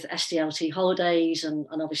with SDLT holidays and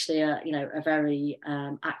obviously you know, a very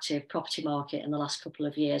active property market in the last couple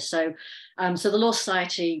of years. So so the Law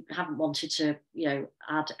Society haven't wanted to, you know,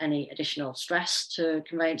 add any additional stress to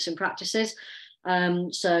conveyancing practices,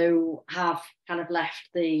 so have kind of left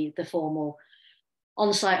the formal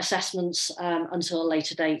on-site assessments until a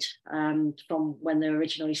later date from when they were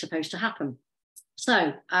originally supposed to happen.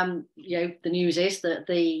 So, you know, the news is that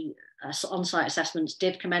the on-site assessments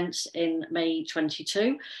did commence in May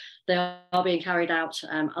 22. They are being carried out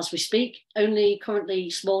as we speak. Only currently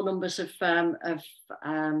small numbers of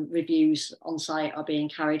reviews on-site are being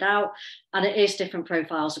carried out, and it is different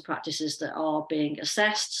profiles of practices that are being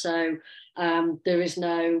assessed. So there is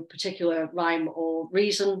no particular rhyme or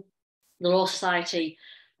reason. The Law Society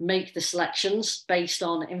make the selections based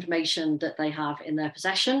on information that they have in their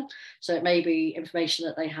possession. So it may be information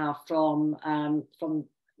that they have from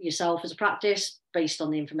yourself as a practice, based on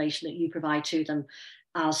the information that you provide to them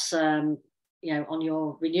as you know, on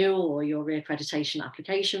your renewal or your reaccreditation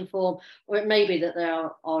application form, or it may be that they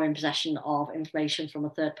are in possession of information from a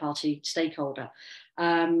third-party stakeholder.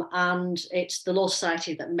 And it's the Law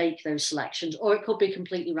Society that make those selections, or it could be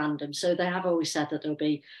completely random. So they have always said that there'll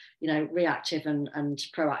be, you know, reactive and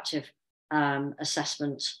proactive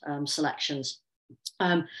assessment selections.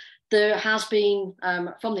 There has been,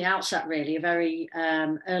 from the outset really, a very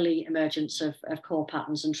early emergence of core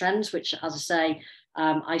patterns and trends, which, as I say,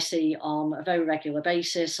 I see on a very regular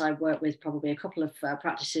basis. I work with probably a couple of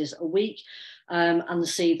practices a week and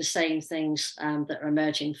see the same things that are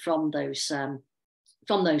emerging from those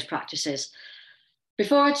practices.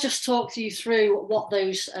 Before I just talk you through what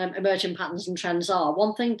those emerging patterns and trends are,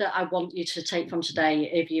 one thing that I want you to take from today,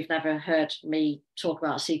 if you've never heard me talk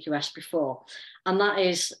about CQS before, and that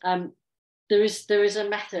is there is a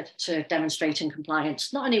method to demonstrating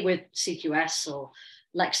compliance, not only with CQS or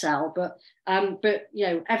Lexcel, but you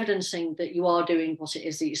know, evidencing that you are doing what it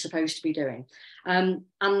is that you're supposed to be doing. And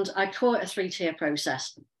I call it a 3-tier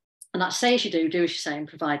process. And that's say as you do as you say, and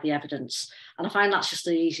provide the evidence. And I find that's just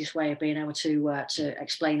the easiest way of being able to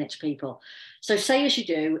explain it to people. So say as you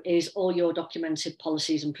do is all your documented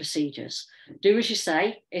policies and procedures. Do as you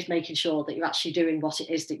say is making sure that you're actually doing what it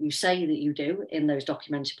is that you say that you do in those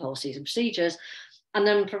documented policies and procedures. And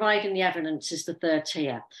then providing the evidence is the 3rd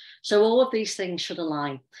tier. So all of these things should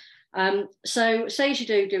align. So say as you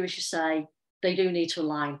do as you say, they do need to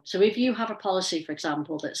align. So if you have a policy, for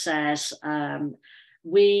example, that says,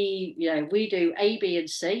 we do A, B, and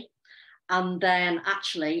C, and then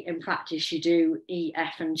actually in practice you do E,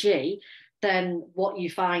 F, and G, then what you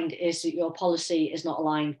find is that your policy is not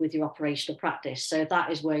aligned with your operational practice. So that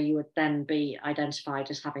is where you would then be identified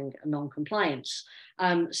as having a non-compliance.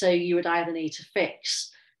 So you would either need to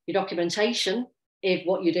fix your documentation if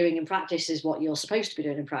what you're doing in practice is what you're supposed to be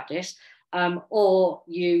doing in practice, or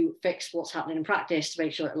you fix what's happening in practice to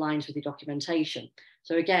make sure it aligns with your documentation.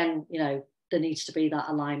 So again, you know, there needs to be that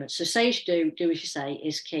alignment. So say as you do as you say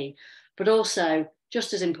is key, but also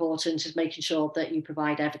just as important is making sure that you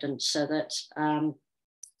provide evidence so that,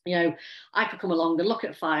 you know, I could come along and look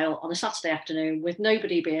at a file on a Saturday afternoon with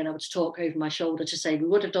nobody being able to talk over my shoulder to say we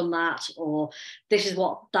would have done that, or this is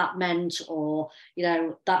what that meant, or, you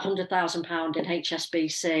know, that £100,000 in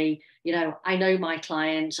HSBC, you know, I know my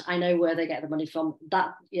client, I know where they get the money from.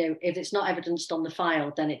 That, you know, if it's not evidenced on the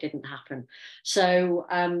file, then it didn't happen. So,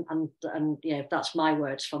 and you know, that's my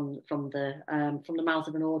words from the mouth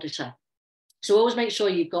of an auditor. So always make sure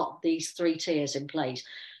you've got these 3 tiers in place.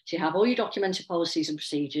 So you have all your documented policies and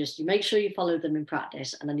procedures, you make sure you follow them in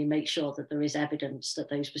practice, and then you make sure that there is evidence that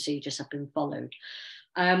those procedures have been followed.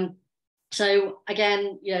 So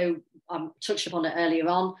again, you know, I touched upon it earlier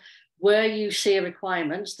on, where you see a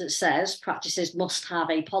requirement that says practices must have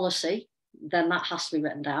a policy, then that has to be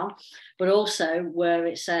written down. But also where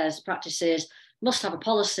it says practices must have a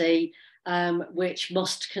policy which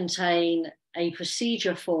must contain a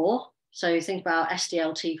procedure for, so think about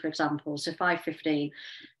SDLT, for example, so 515,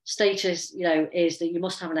 status, you know, is that you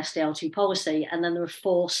must have an SDLT policy, and then there are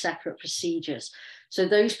 4 separate procedures. So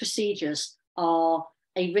those procedures are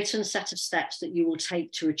a written set of steps that you will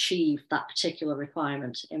take to achieve that particular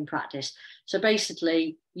requirement in practice. So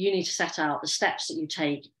basically, you need to set out the steps that you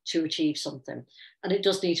take to achieve something, and it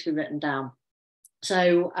does need to be written down.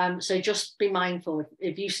 So, so just be mindful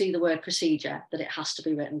if you see the word procedure that it has to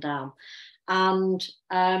be written down,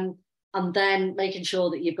 and then making sure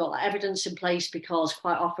that you've got that evidence in place, because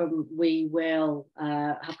quite often we will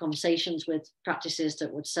have conversations with practices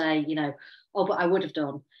that would say, you know, oh, but I would have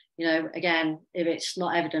done. You know, again, if it's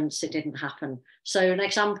not evidence, it didn't happen. So an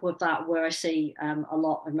example of that where I see a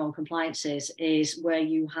lot of non-compliances is where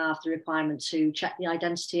you have the requirement to check the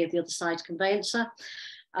identity of the other side's conveyancer.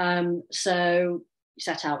 So you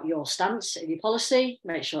set out your stance of your policy,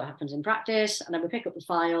 make sure it happens in practice, and then we pick up the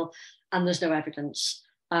file and there's no evidence.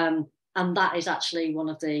 And that is actually one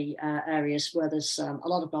of the areas where there's a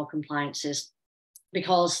lot of non-compliances,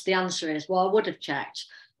 because the answer is, well, I would have checked,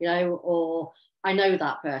 you know, or I know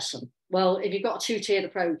that person. Well, if you've got a 2-tiered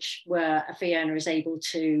approach where a fee earner is able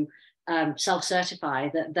to self-certify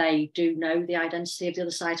that they do know the identity of the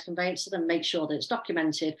other side's conveyancer, then make sure that it's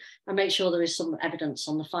documented and make sure there is some evidence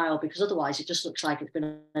on the file, because otherwise it just looks like it's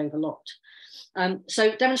been overlooked.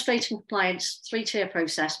 So demonstrating compliance, 3-tier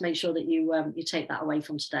process, make sure that you take that away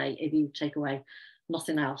from today if you take away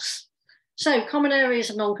nothing else. So common areas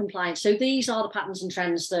of non-compliance. So these are the patterns and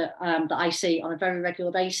trends that, that I see on a very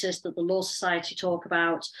regular basis, that the Law Society talk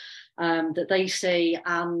about, that they see,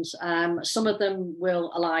 and some of them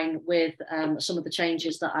will align with some of the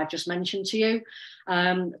changes that I've just mentioned to you.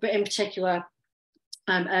 But in particular,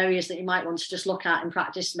 areas that you might want to just look at in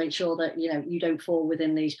practice to make sure that, you know, you don't fall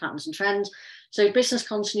within these patterns and trends. So business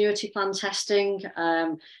continuity plan testing,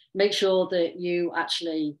 make sure that you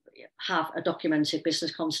actually have a documented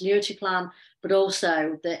business continuity plan, but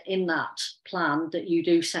also that in that plan that you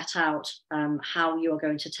do set out how you are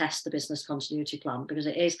going to test the business continuity plan, because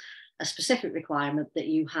it is a specific requirement that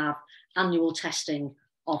you have annual testing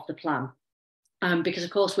of the plan. Because of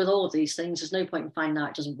course, with all of these things, there's no point in finding out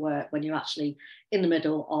it doesn't work when you're actually in the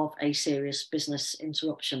middle of a serious business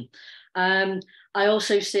interruption. I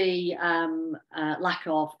also see lack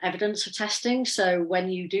of evidence of testing. So when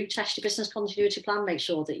you do test your business continuity plan, make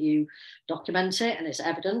sure that you document it and it's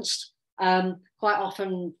evidenced. Quite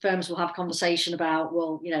often firms will have a conversation about,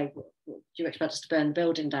 well, you know, do you expect us to burn the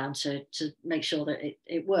building down to make sure that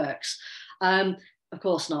it works? Of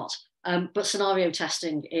course not. But scenario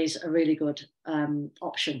testing is a really good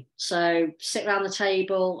option. So sit around the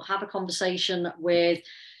table, have a conversation with,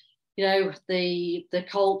 you know, the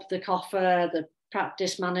COLP, the COFA, the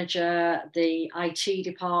practice manager, the IT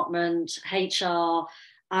department, HR,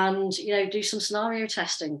 and, you know, do some scenario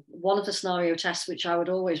testing. One of the scenario tests which I would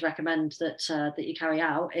always recommend that that you carry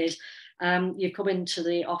out is you come into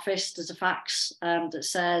the office, there's a fax that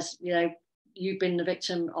says, you know, you've been the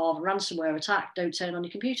victim of a ransomware attack, don't turn on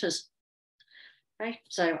your computers. Okay,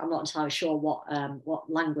 so I'm not entirely sure what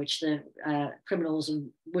language the criminals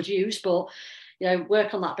would use, but, you know,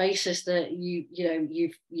 work on that basis that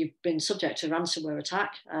you've been subject to a ransomware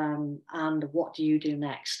attack, and what do you do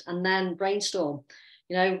next? And then brainstorm.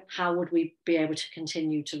 You know, how would we be able to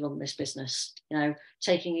continue to run this business? You know,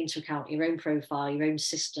 taking into account your own profile, your own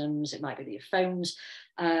systems. It might be that your phones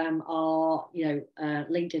are, you know,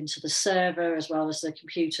 linked into the server as well as the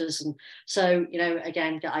computers, and so, you know,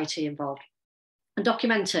 again, get IT involved and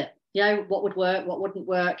document it. You know, what would work, what wouldn't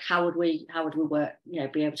work, how would we work, you know,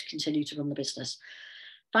 be able to continue to run the business.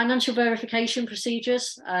 Financial verification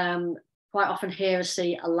procedures. Quite often here I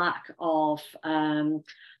see a lack of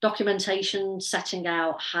documentation setting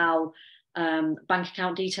out how bank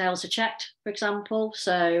account details are checked, for example.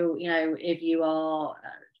 So, you know, if you are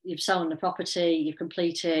you've selling a property, you've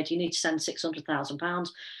completed, you need to send £600,000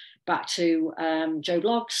 back to Joe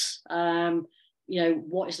Bloggs. You know,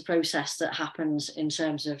 what is the process that happens in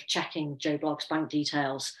terms of checking Joe Bloggs' bank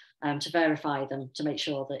details to verify them, to make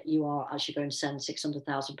sure that you are actually going to send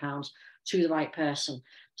 £600,000 to the right person.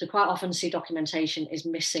 So quite often see documentation is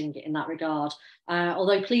missing in that regard.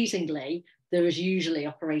 Although pleasingly, there is usually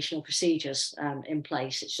operational procedures in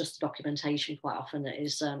place. It's just the documentation quite often that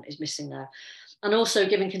is missing there. And also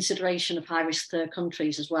giving consideration of high-risk third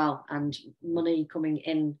countries as well, and money coming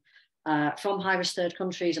in from high-risk third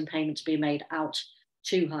countries and payments being made out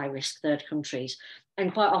to high-risk third countries.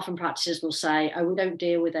 And quite often practices will say, oh, we don't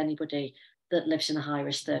deal with anybody that lives in a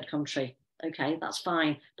high-risk third country. Okay, that's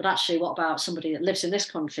fine. But actually, what about somebody that lives in this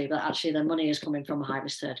country, but actually their money is coming from a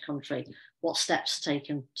high-risk third country? What steps are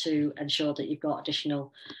taken to ensure that you've got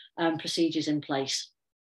additional procedures in place?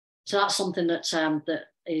 So that's something that that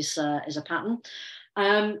is a pattern.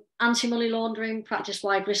 Anti-money laundering,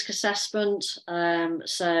 practice-wide risk assessment.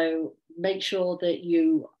 So make sure that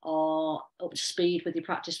you are up to speed with your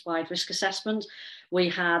practice-wide risk assessment. We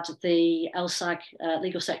had the LSAG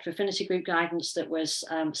Legal Sector Affinity Group guidance that was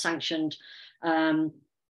sanctioned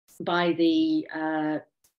by the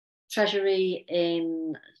Treasury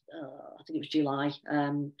in, I think it was July,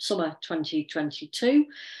 summer 2022.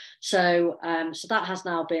 So that has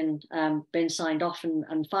now been signed off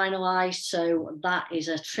and finalised. So that is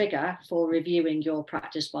a trigger for reviewing your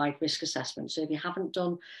practice-wide risk assessment. So if you haven't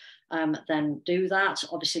done, then do that.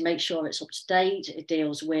 Obviously, make sure it's up to date. It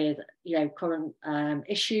deals with, you know, current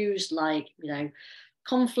issues like, you know,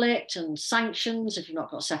 conflict and sanctions if you've not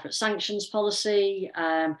got a separate sanctions policy,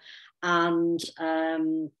 and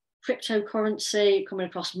cryptocurrency. Coming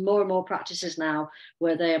across more and more practices now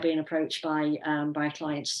where they are being approached by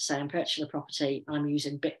clients to say, I'm purchasing a property, I'm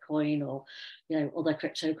using Bitcoin or, you know, other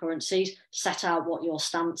cryptocurrencies. Set out what your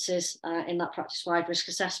stance is in that practice-wide risk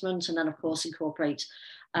assessment, and then of course incorporate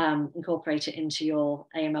it into your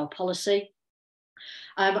AML policy.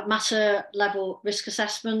 Matter level risk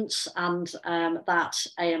assessments and that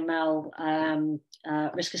AML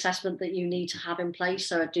risk assessment that you need to have in place.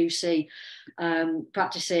 So I do see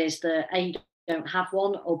practices that A, don't have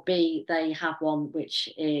one, or B, they have one which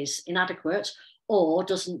is inadequate or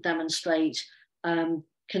doesn't demonstrate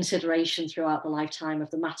consideration throughout the lifetime of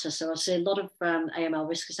the matter. So I see a lot of AML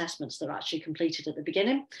risk assessments that are actually completed at the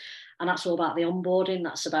beginning. And that's all about the onboarding.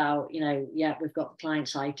 That's about, you know, yeah, we've got the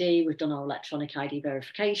client's ID, we've done our electronic ID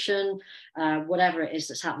verification, whatever it is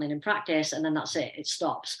that's happening in practice, and then that's it, it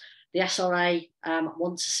stops. The SRA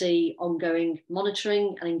want to see ongoing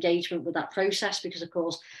monitoring and engagement with that process because, of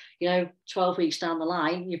course, you know, 12 weeks down the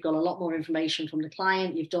line, you've got a lot more information from the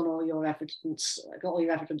client, you've done all your evidence, got all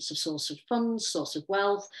your evidence of source of funds, source of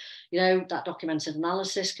wealth, you know, that documented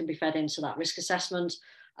analysis can be fed into that risk assessment.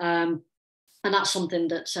 And that's something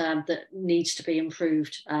that that needs to be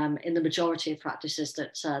improved in the majority of practices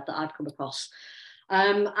that I've come across.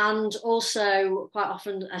 And also quite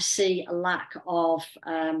often I see a lack of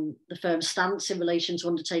the firm's stance in relation to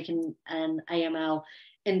undertaking an AML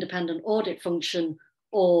independent audit function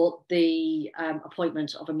or the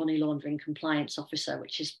appointment of a money laundering compliance officer,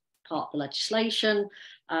 which is part of the legislation,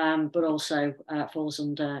 but also falls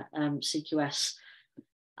under CQS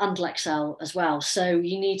and Lexel as well. So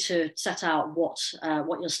you need to set out what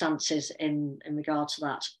your stance is in regard to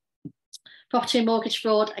that. Property and mortgage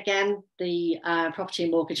fraud, again, the property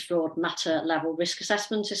and mortgage fraud matter level risk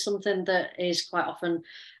assessment is something that is quite often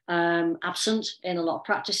absent in a lot of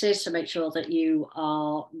practices, to make sure that you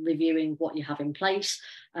are reviewing what you have in place,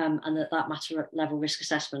 and that matter level risk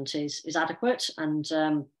assessment is adequate and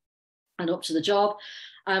up to the job.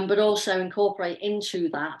 But also incorporate into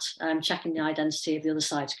that checking the identity of the other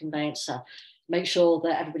side's conveyancer. Make sure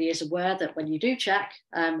that everybody is aware that when you do check,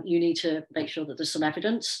 you need to make sure that there's some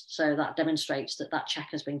evidence, so that demonstrates that that check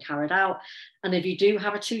has been carried out. And if you do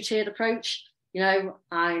have a two-tiered approach, I'm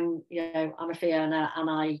a fee earner, and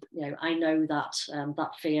I know that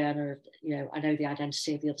that fee earner, I know the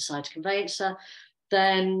identity of the other side's conveyancer.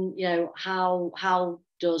 Then how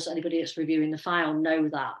does anybody that's reviewing the file know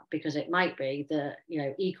that? Because it might be that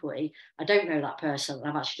equally I don't know that person, and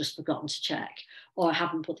I've actually just forgotten to check, or I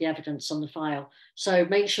haven't put the evidence on the file. So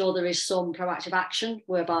make sure there is some proactive action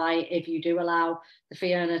whereby if you do allow the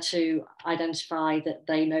fee earner to identify that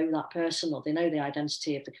they know that person, or they know the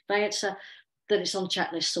identity of the conveyancer, that it's on a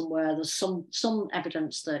checklist somewhere. There's some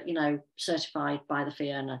evidence that certified by the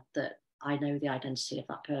fee earner that I know the identity of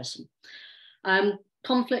that person.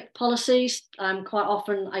 Conflict policies, quite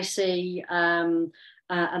often I see an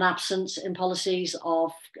absence in policies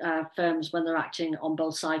of firms when they're acting on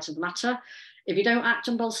both sides of the matter. If you don't act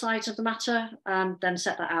on both sides of the matter, then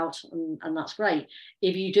set that out, and that's great.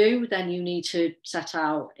 If you do, then you need to set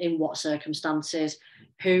out in what circumstances,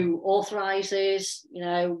 who authorises,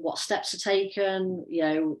 what steps are taken,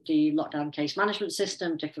 the lockdown case management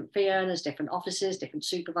system, different fee earners, different offices, different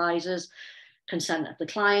supervisors, consent of the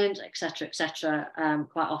client, etc., etc.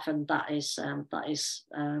 Quite often that is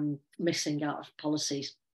missing out of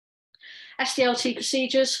policies. SDLT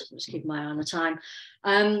procedures. Let's keep my eye on the time.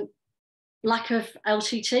 Lack of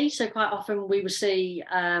LTT. So quite often we will see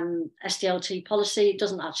SDLT policy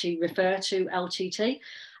doesn't actually refer to LTT.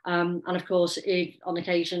 And of course, if on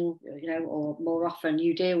occasion, or more often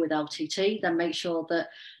you deal with LTT, then make sure that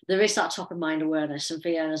there is that top of mind awareness, and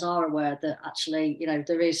fee earners are aware that actually,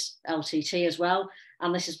 there is LTT as well.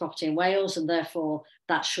 And this is property in Wales, and therefore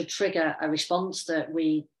that should trigger a response that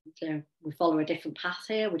we follow a different path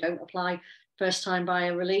here. We don't apply first time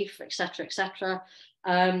buyer relief, etc., etc.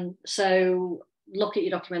 So look at your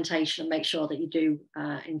documentation and make sure that you do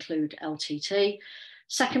include LTT.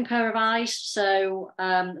 Second pair of eyes, so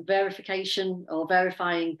verification or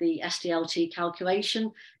verifying the SDLT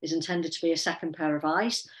calculation is intended to be a second pair of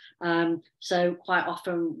eyes. So quite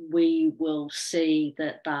often we will see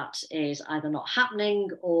that that is either not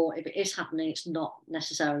happening, or if it is happening, it's not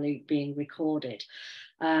necessarily being recorded.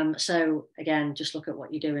 So again, just look at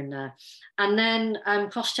what you're doing there. And then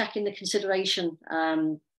cross-checking the consideration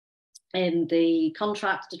in the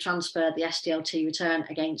contract to transfer the SDLT return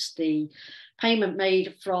against the payment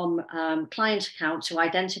made from client account to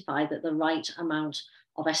identify that the right amount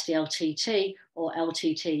of SDLTT or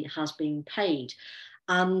LTT has been paid.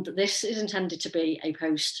 And this is intended to be a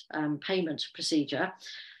post-payment procedure.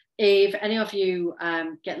 If any of you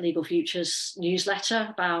get Legal Futures newsletter,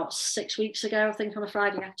 about 6 weeks ago, I think on a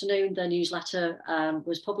Friday afternoon, the newsletter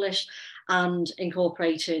was published and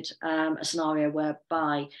incorporated a scenario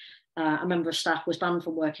whereby a member of staff was banned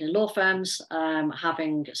from working in law firms,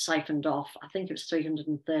 having siphoned off, I think it was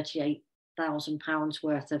 £338,000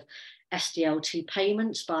 worth of SDLT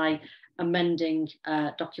payments by amending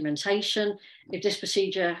documentation. If this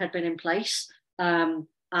procedure had been in place and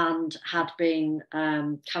had been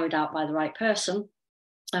carried out by the right person,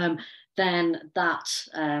 then that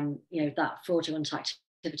that fraudulent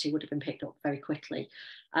activity would have been picked up very quickly.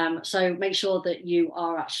 So make sure that you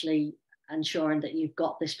are actually ensuring that you've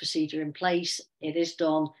got this procedure in place. It is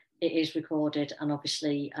done, it is recorded, and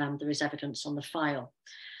obviously there is evidence on the file.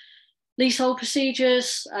 Leasehold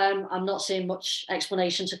procedures, I'm not seeing much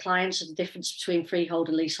explanation to clients of the difference between freehold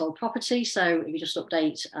and leasehold property. So if you just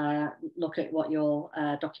update, look at what your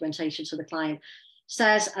documentation to the client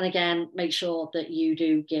says, and again, make sure that you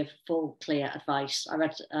do give full, clear advice. I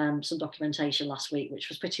read some documentation last week, which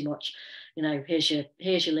was pretty much, here's your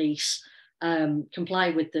lease, comply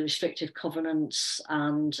with the restrictive covenants,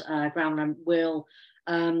 and ground rent will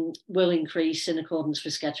increase in accordance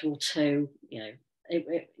with Schedule 2.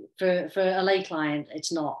 For a lay client,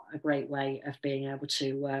 it's not a great way of being able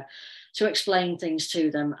to explain things to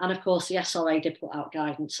them. And of course, the SRA did put out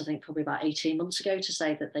guidance, I think probably about 18 months ago, to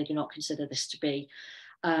say that they do not consider this to be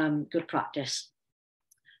good practice.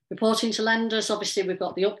 Reporting to lenders, obviously we've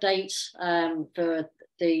got the updates for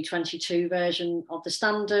the 22 version of the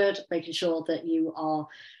standard, making sure that you are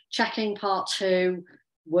checking Part 2,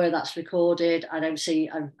 where that's recorded, I see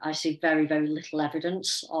very, very little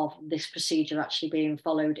evidence of this procedure actually being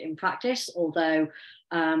followed in practice, although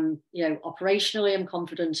operationally I'm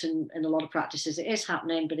confident in a lot of practices it is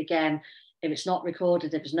happening, but again, if it's not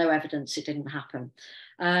recorded, if there's no evidence, it didn't happen.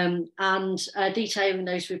 And detailing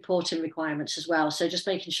those reporting requirements as well. So just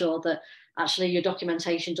making sure that actually your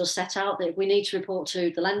documentation does set out that if we need to report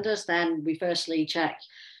to the lenders, then we firstly check,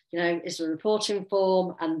 is there a reporting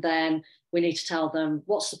form? And then we need to tell them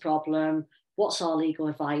what's the problem, what's our legal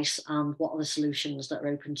advice, and what are the solutions that are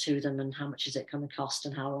open to them, and how much is it going to cost,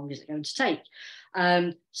 and how long is it going to take.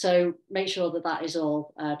 So make sure that that is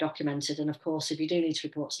all documented. And of course, if you do need to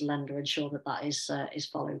report to the lender, ensure that that is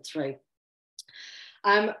followed through.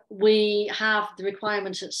 We have the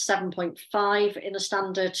requirement at 7.5 in the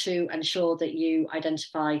standard to ensure that you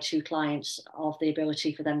identify to clients of the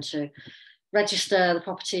ability for them to register the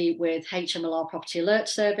property with HMLR Property Alert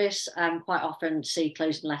Service. Quite often see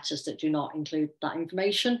closing letters that do not include that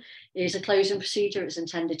information. It is a closing procedure. It's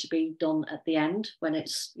intended to be done at the end when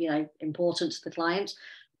it's important to the client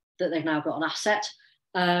that they've now got an asset.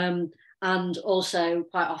 And also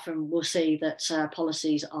quite often we'll see that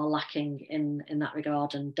policies are lacking in that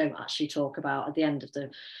regard and don't actually talk about at the end of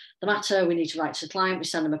the matter. We need to write to the client, we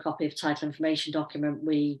send them a copy of the title information document,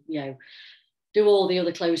 we do all the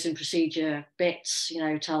other closing procedure bits,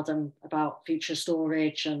 tell them about future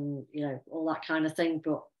storage and, all that kind of thing.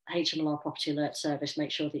 But HMLR Property Alert Service,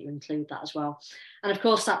 make sure that you include that as well. And of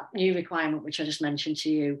course, that new requirement, which I just mentioned to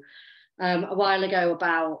you a while ago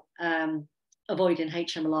about avoiding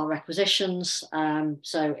HMLR requisitions.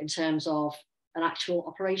 So in terms of an actual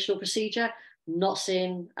operational procedure, not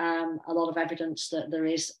seeing a lot of evidence that there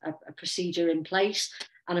is a procedure in place.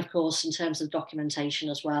 And of course, in terms of documentation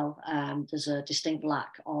as well, there's a distinct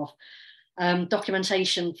lack of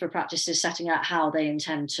documentation for practices setting out how they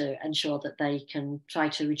intend to ensure that they can try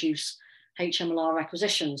to reduce HMLR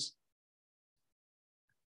requisitions.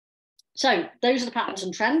 So those are the patterns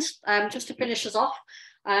and trends. Just to finish us off,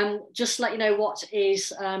 just to let you know what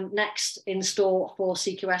is next in store for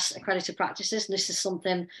CQS accredited practices. And this is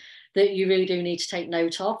something that you really do need to take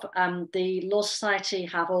note of. The Law Society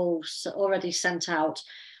have already sent out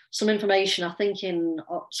some information, I think in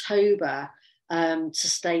October, to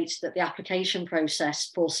state that the application process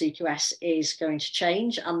for CQS is going to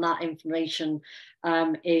change, and that information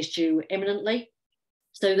is due imminently.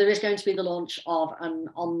 So there is going to be the launch of an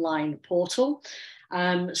online portal.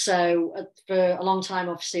 So for a long time,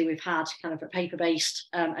 obviously, we've had kind of a paper-based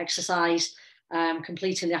exercise,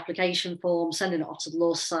 completing the application form, sending it off to the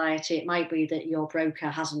Law Society. It might be that your broker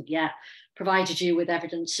hasn't yet provided you with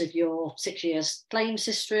evidence of your 6 years claims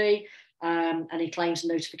history, any claims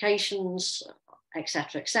and notifications,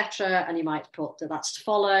 etc., etc. And you might put that that's to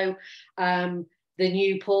follow. The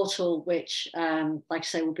new portal, which, like I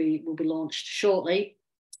say, will be launched shortly,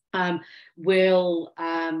 will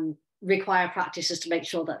require practices to make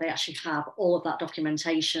sure that they actually have all of that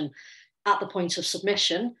documentation at the point of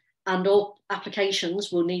submission, and all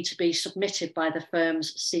applications will need to be submitted by the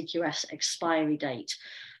firm's CQS expiry date.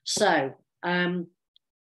 So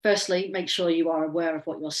firstly, make sure you are aware of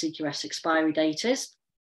what your CQS expiry date is.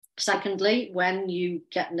 Secondly, when you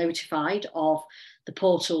get notified of the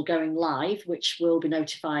portal going live, which will be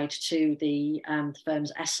notified to the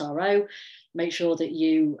firm's SRO, make sure that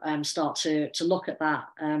you start to look at that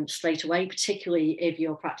straight away, particularly if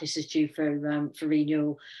your practice is due for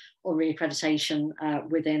renewal or reaccreditation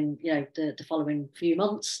within the following few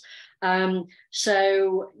months.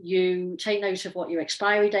 So you take note of what your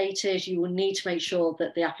expiry date is. You will need to make sure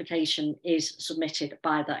that the application is submitted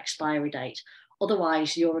by that expiry date.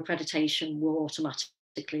 Otherwise, your accreditation will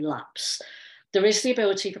automatically lapse. There is the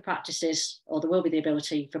ability for practices, or there will be the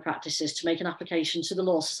ability for practices to make an application to the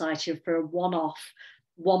Law Society for a one-off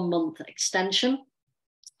 1 month extension.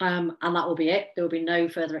 And that will be it. There will be no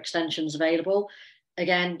further extensions available.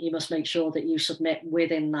 Again, you must make sure that you submit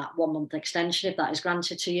within that 1 month extension. If that is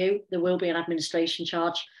granted to you, there will be an administration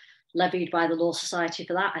charge levied by the Law Society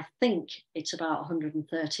for that. I think it's about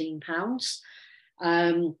 £113.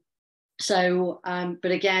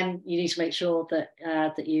 But again, you need to make sure that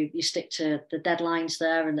that you stick to the deadlines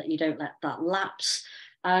there and that you don't let that lapse.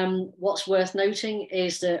 What's worth noting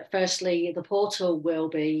is that firstly, the portal will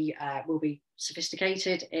be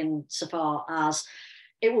sophisticated insofar as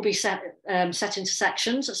it will be set into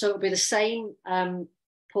sections. So it will be the same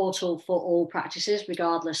portal for all practices,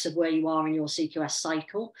 regardless of where you are in your CQS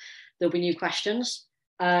cycle. There'll be new questions,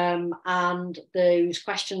 and those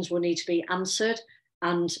questions will need to be answered,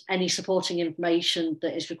 and any supporting information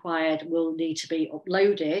that is required will need to be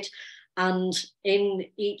uploaded. And in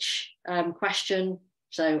each question,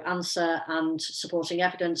 so answer and supporting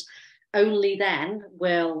evidence, only then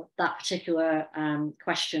will that particular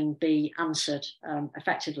question be answered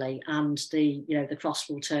effectively, and the cross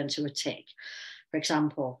will turn to a tick, for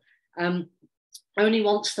example. Only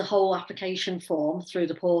once the whole application form through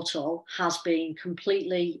the portal has been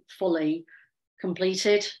completely, fully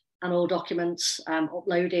completed and all documents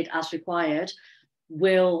uploaded as required,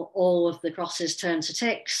 will all of the crosses turn to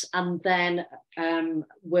ticks, and then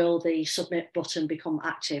will the submit button become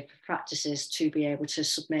active for practices to be able to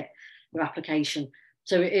submit your application.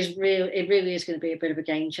 So it really is going to be a bit of a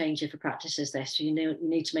game changer for practices. This, you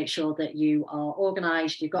need to make sure that you are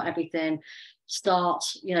organised, you've got everything. Start,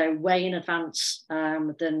 way in advance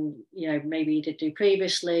than maybe you did do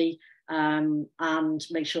previously, and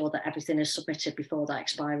make sure that everything is submitted before that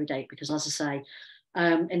expiry date. Because, as I say,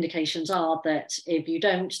 indications are that if you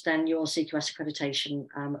don't, then your CQS accreditation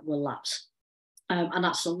will lapse, and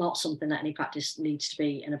that's not something that any practice needs to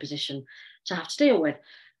be in a position to have to deal with.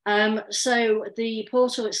 So the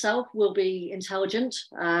portal itself will be intelligent.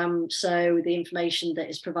 So the information that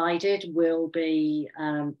is provided will be,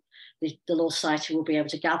 the Law Society will be able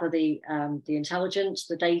to gather the intelligence,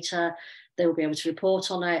 the data. They will be able to report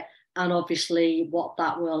on it. And obviously what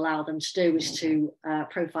that will allow them to do is to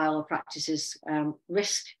profile a practice's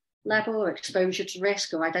risk level or exposure to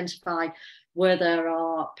risk, or identify where there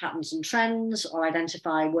are patterns and trends, or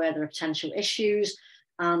identify where there are potential issues,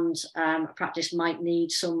 and a practice might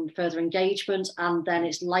need some further engagement, and then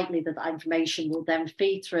it's likely that that information will then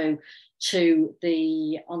feed through to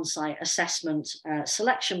the on-site assessment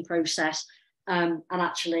selection process, and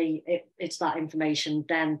actually it's that information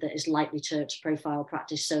then that is likely to profile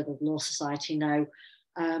practice, so that the Law Society know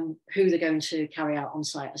who they're going to carry out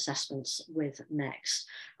on-site assessments with next.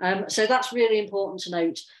 So that's really important to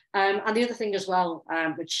note. And the other thing as well,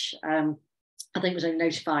 which I think was only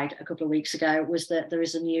notified a couple of weeks ago, was that there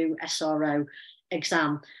is a new SRO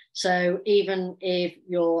exam. So even if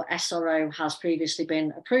your SRO has previously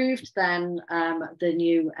been approved, then the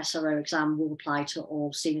new SRO exam will apply to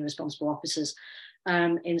all senior responsible officers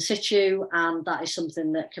in situ, and that is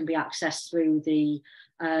something that can be accessed through the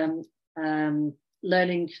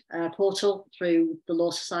learning portal through the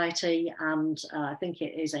Law Society, and I think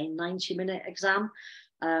it is a 90-minute exam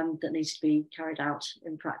that needs to be carried out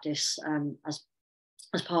in practice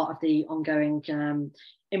as part of the ongoing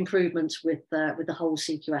improvements with the whole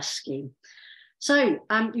CQS scheme. So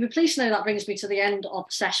you're pleased to know that brings me to the end of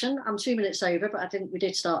the session. I'm 2 minutes over, but I think we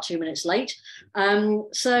did start 2 minutes late.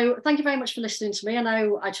 So thank you very much for listening to me. I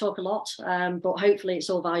know I talk a lot, but hopefully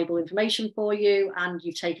it's all valuable information for you, and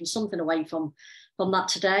you've taken something away from that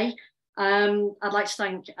today. I'd like to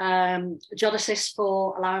thank Geodesys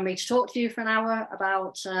for allowing me to talk to you for an hour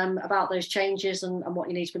about those changes and what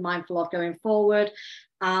you need to be mindful of going forward.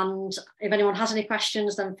 And if anyone has any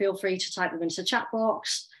questions, then feel free to type them into the chat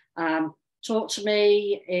box. Talk to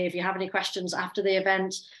me. If you have any questions after the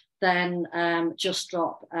event, then just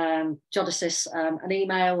drop Geodesys an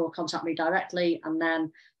email or contact me directly, and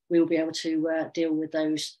then we will be able to deal with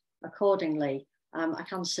those accordingly. I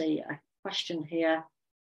can see a question here.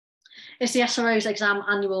 Is the SRO's exam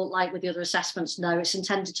annual like with the other assessments? No, it's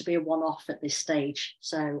intended to be a one-off at this stage,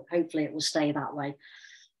 so hopefully it will stay that way.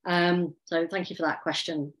 So thank you for that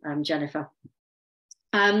question, Jennifer.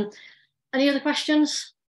 Any other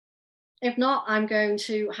questions? If not, I'm going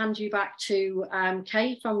to hand you back to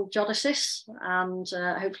Kay from Geodesys, and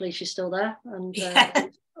hopefully she's still there. And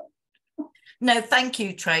No, thank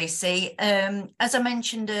you, Tracy. As I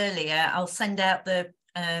mentioned earlier, I'll send out the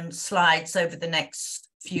slides over the next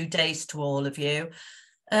few days to all of you.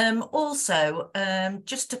 Also,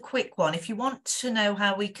 just a quick one, if you want to know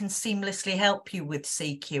how we can seamlessly help you with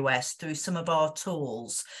CQS through some of our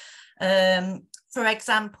tools, for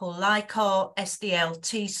example, like our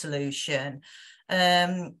SDLT solution,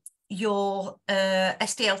 your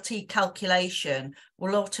SDLT calculation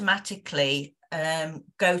will automatically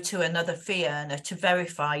go to another fee earner to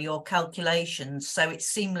verify your calculations, so it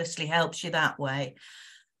seamlessly helps you that way.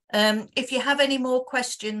 If you have any more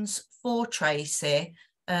questions for Tracy,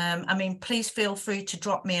 I mean, please feel free to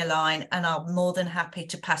drop me a line and I'm more than happy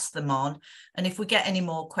to pass them on. And if we get any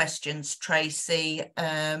more questions, Tracy,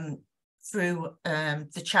 through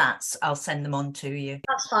the chats, I'll send them on to you.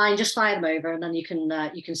 That's fine, just fire them over and then you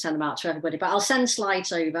can send them out to everybody. But I'll send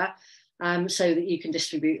slides over so that you can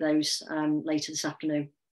distribute those later this afternoon.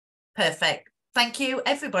 Perfect. Thank you,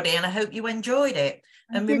 everybody, and I hope you enjoyed it.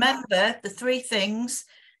 And remember the 3 things: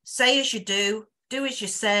 say as you do as you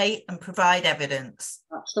say, and provide evidence.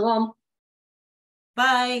 That's the one.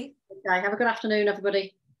 Bye. Okay, have a good afternoon,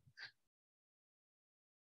 everybody.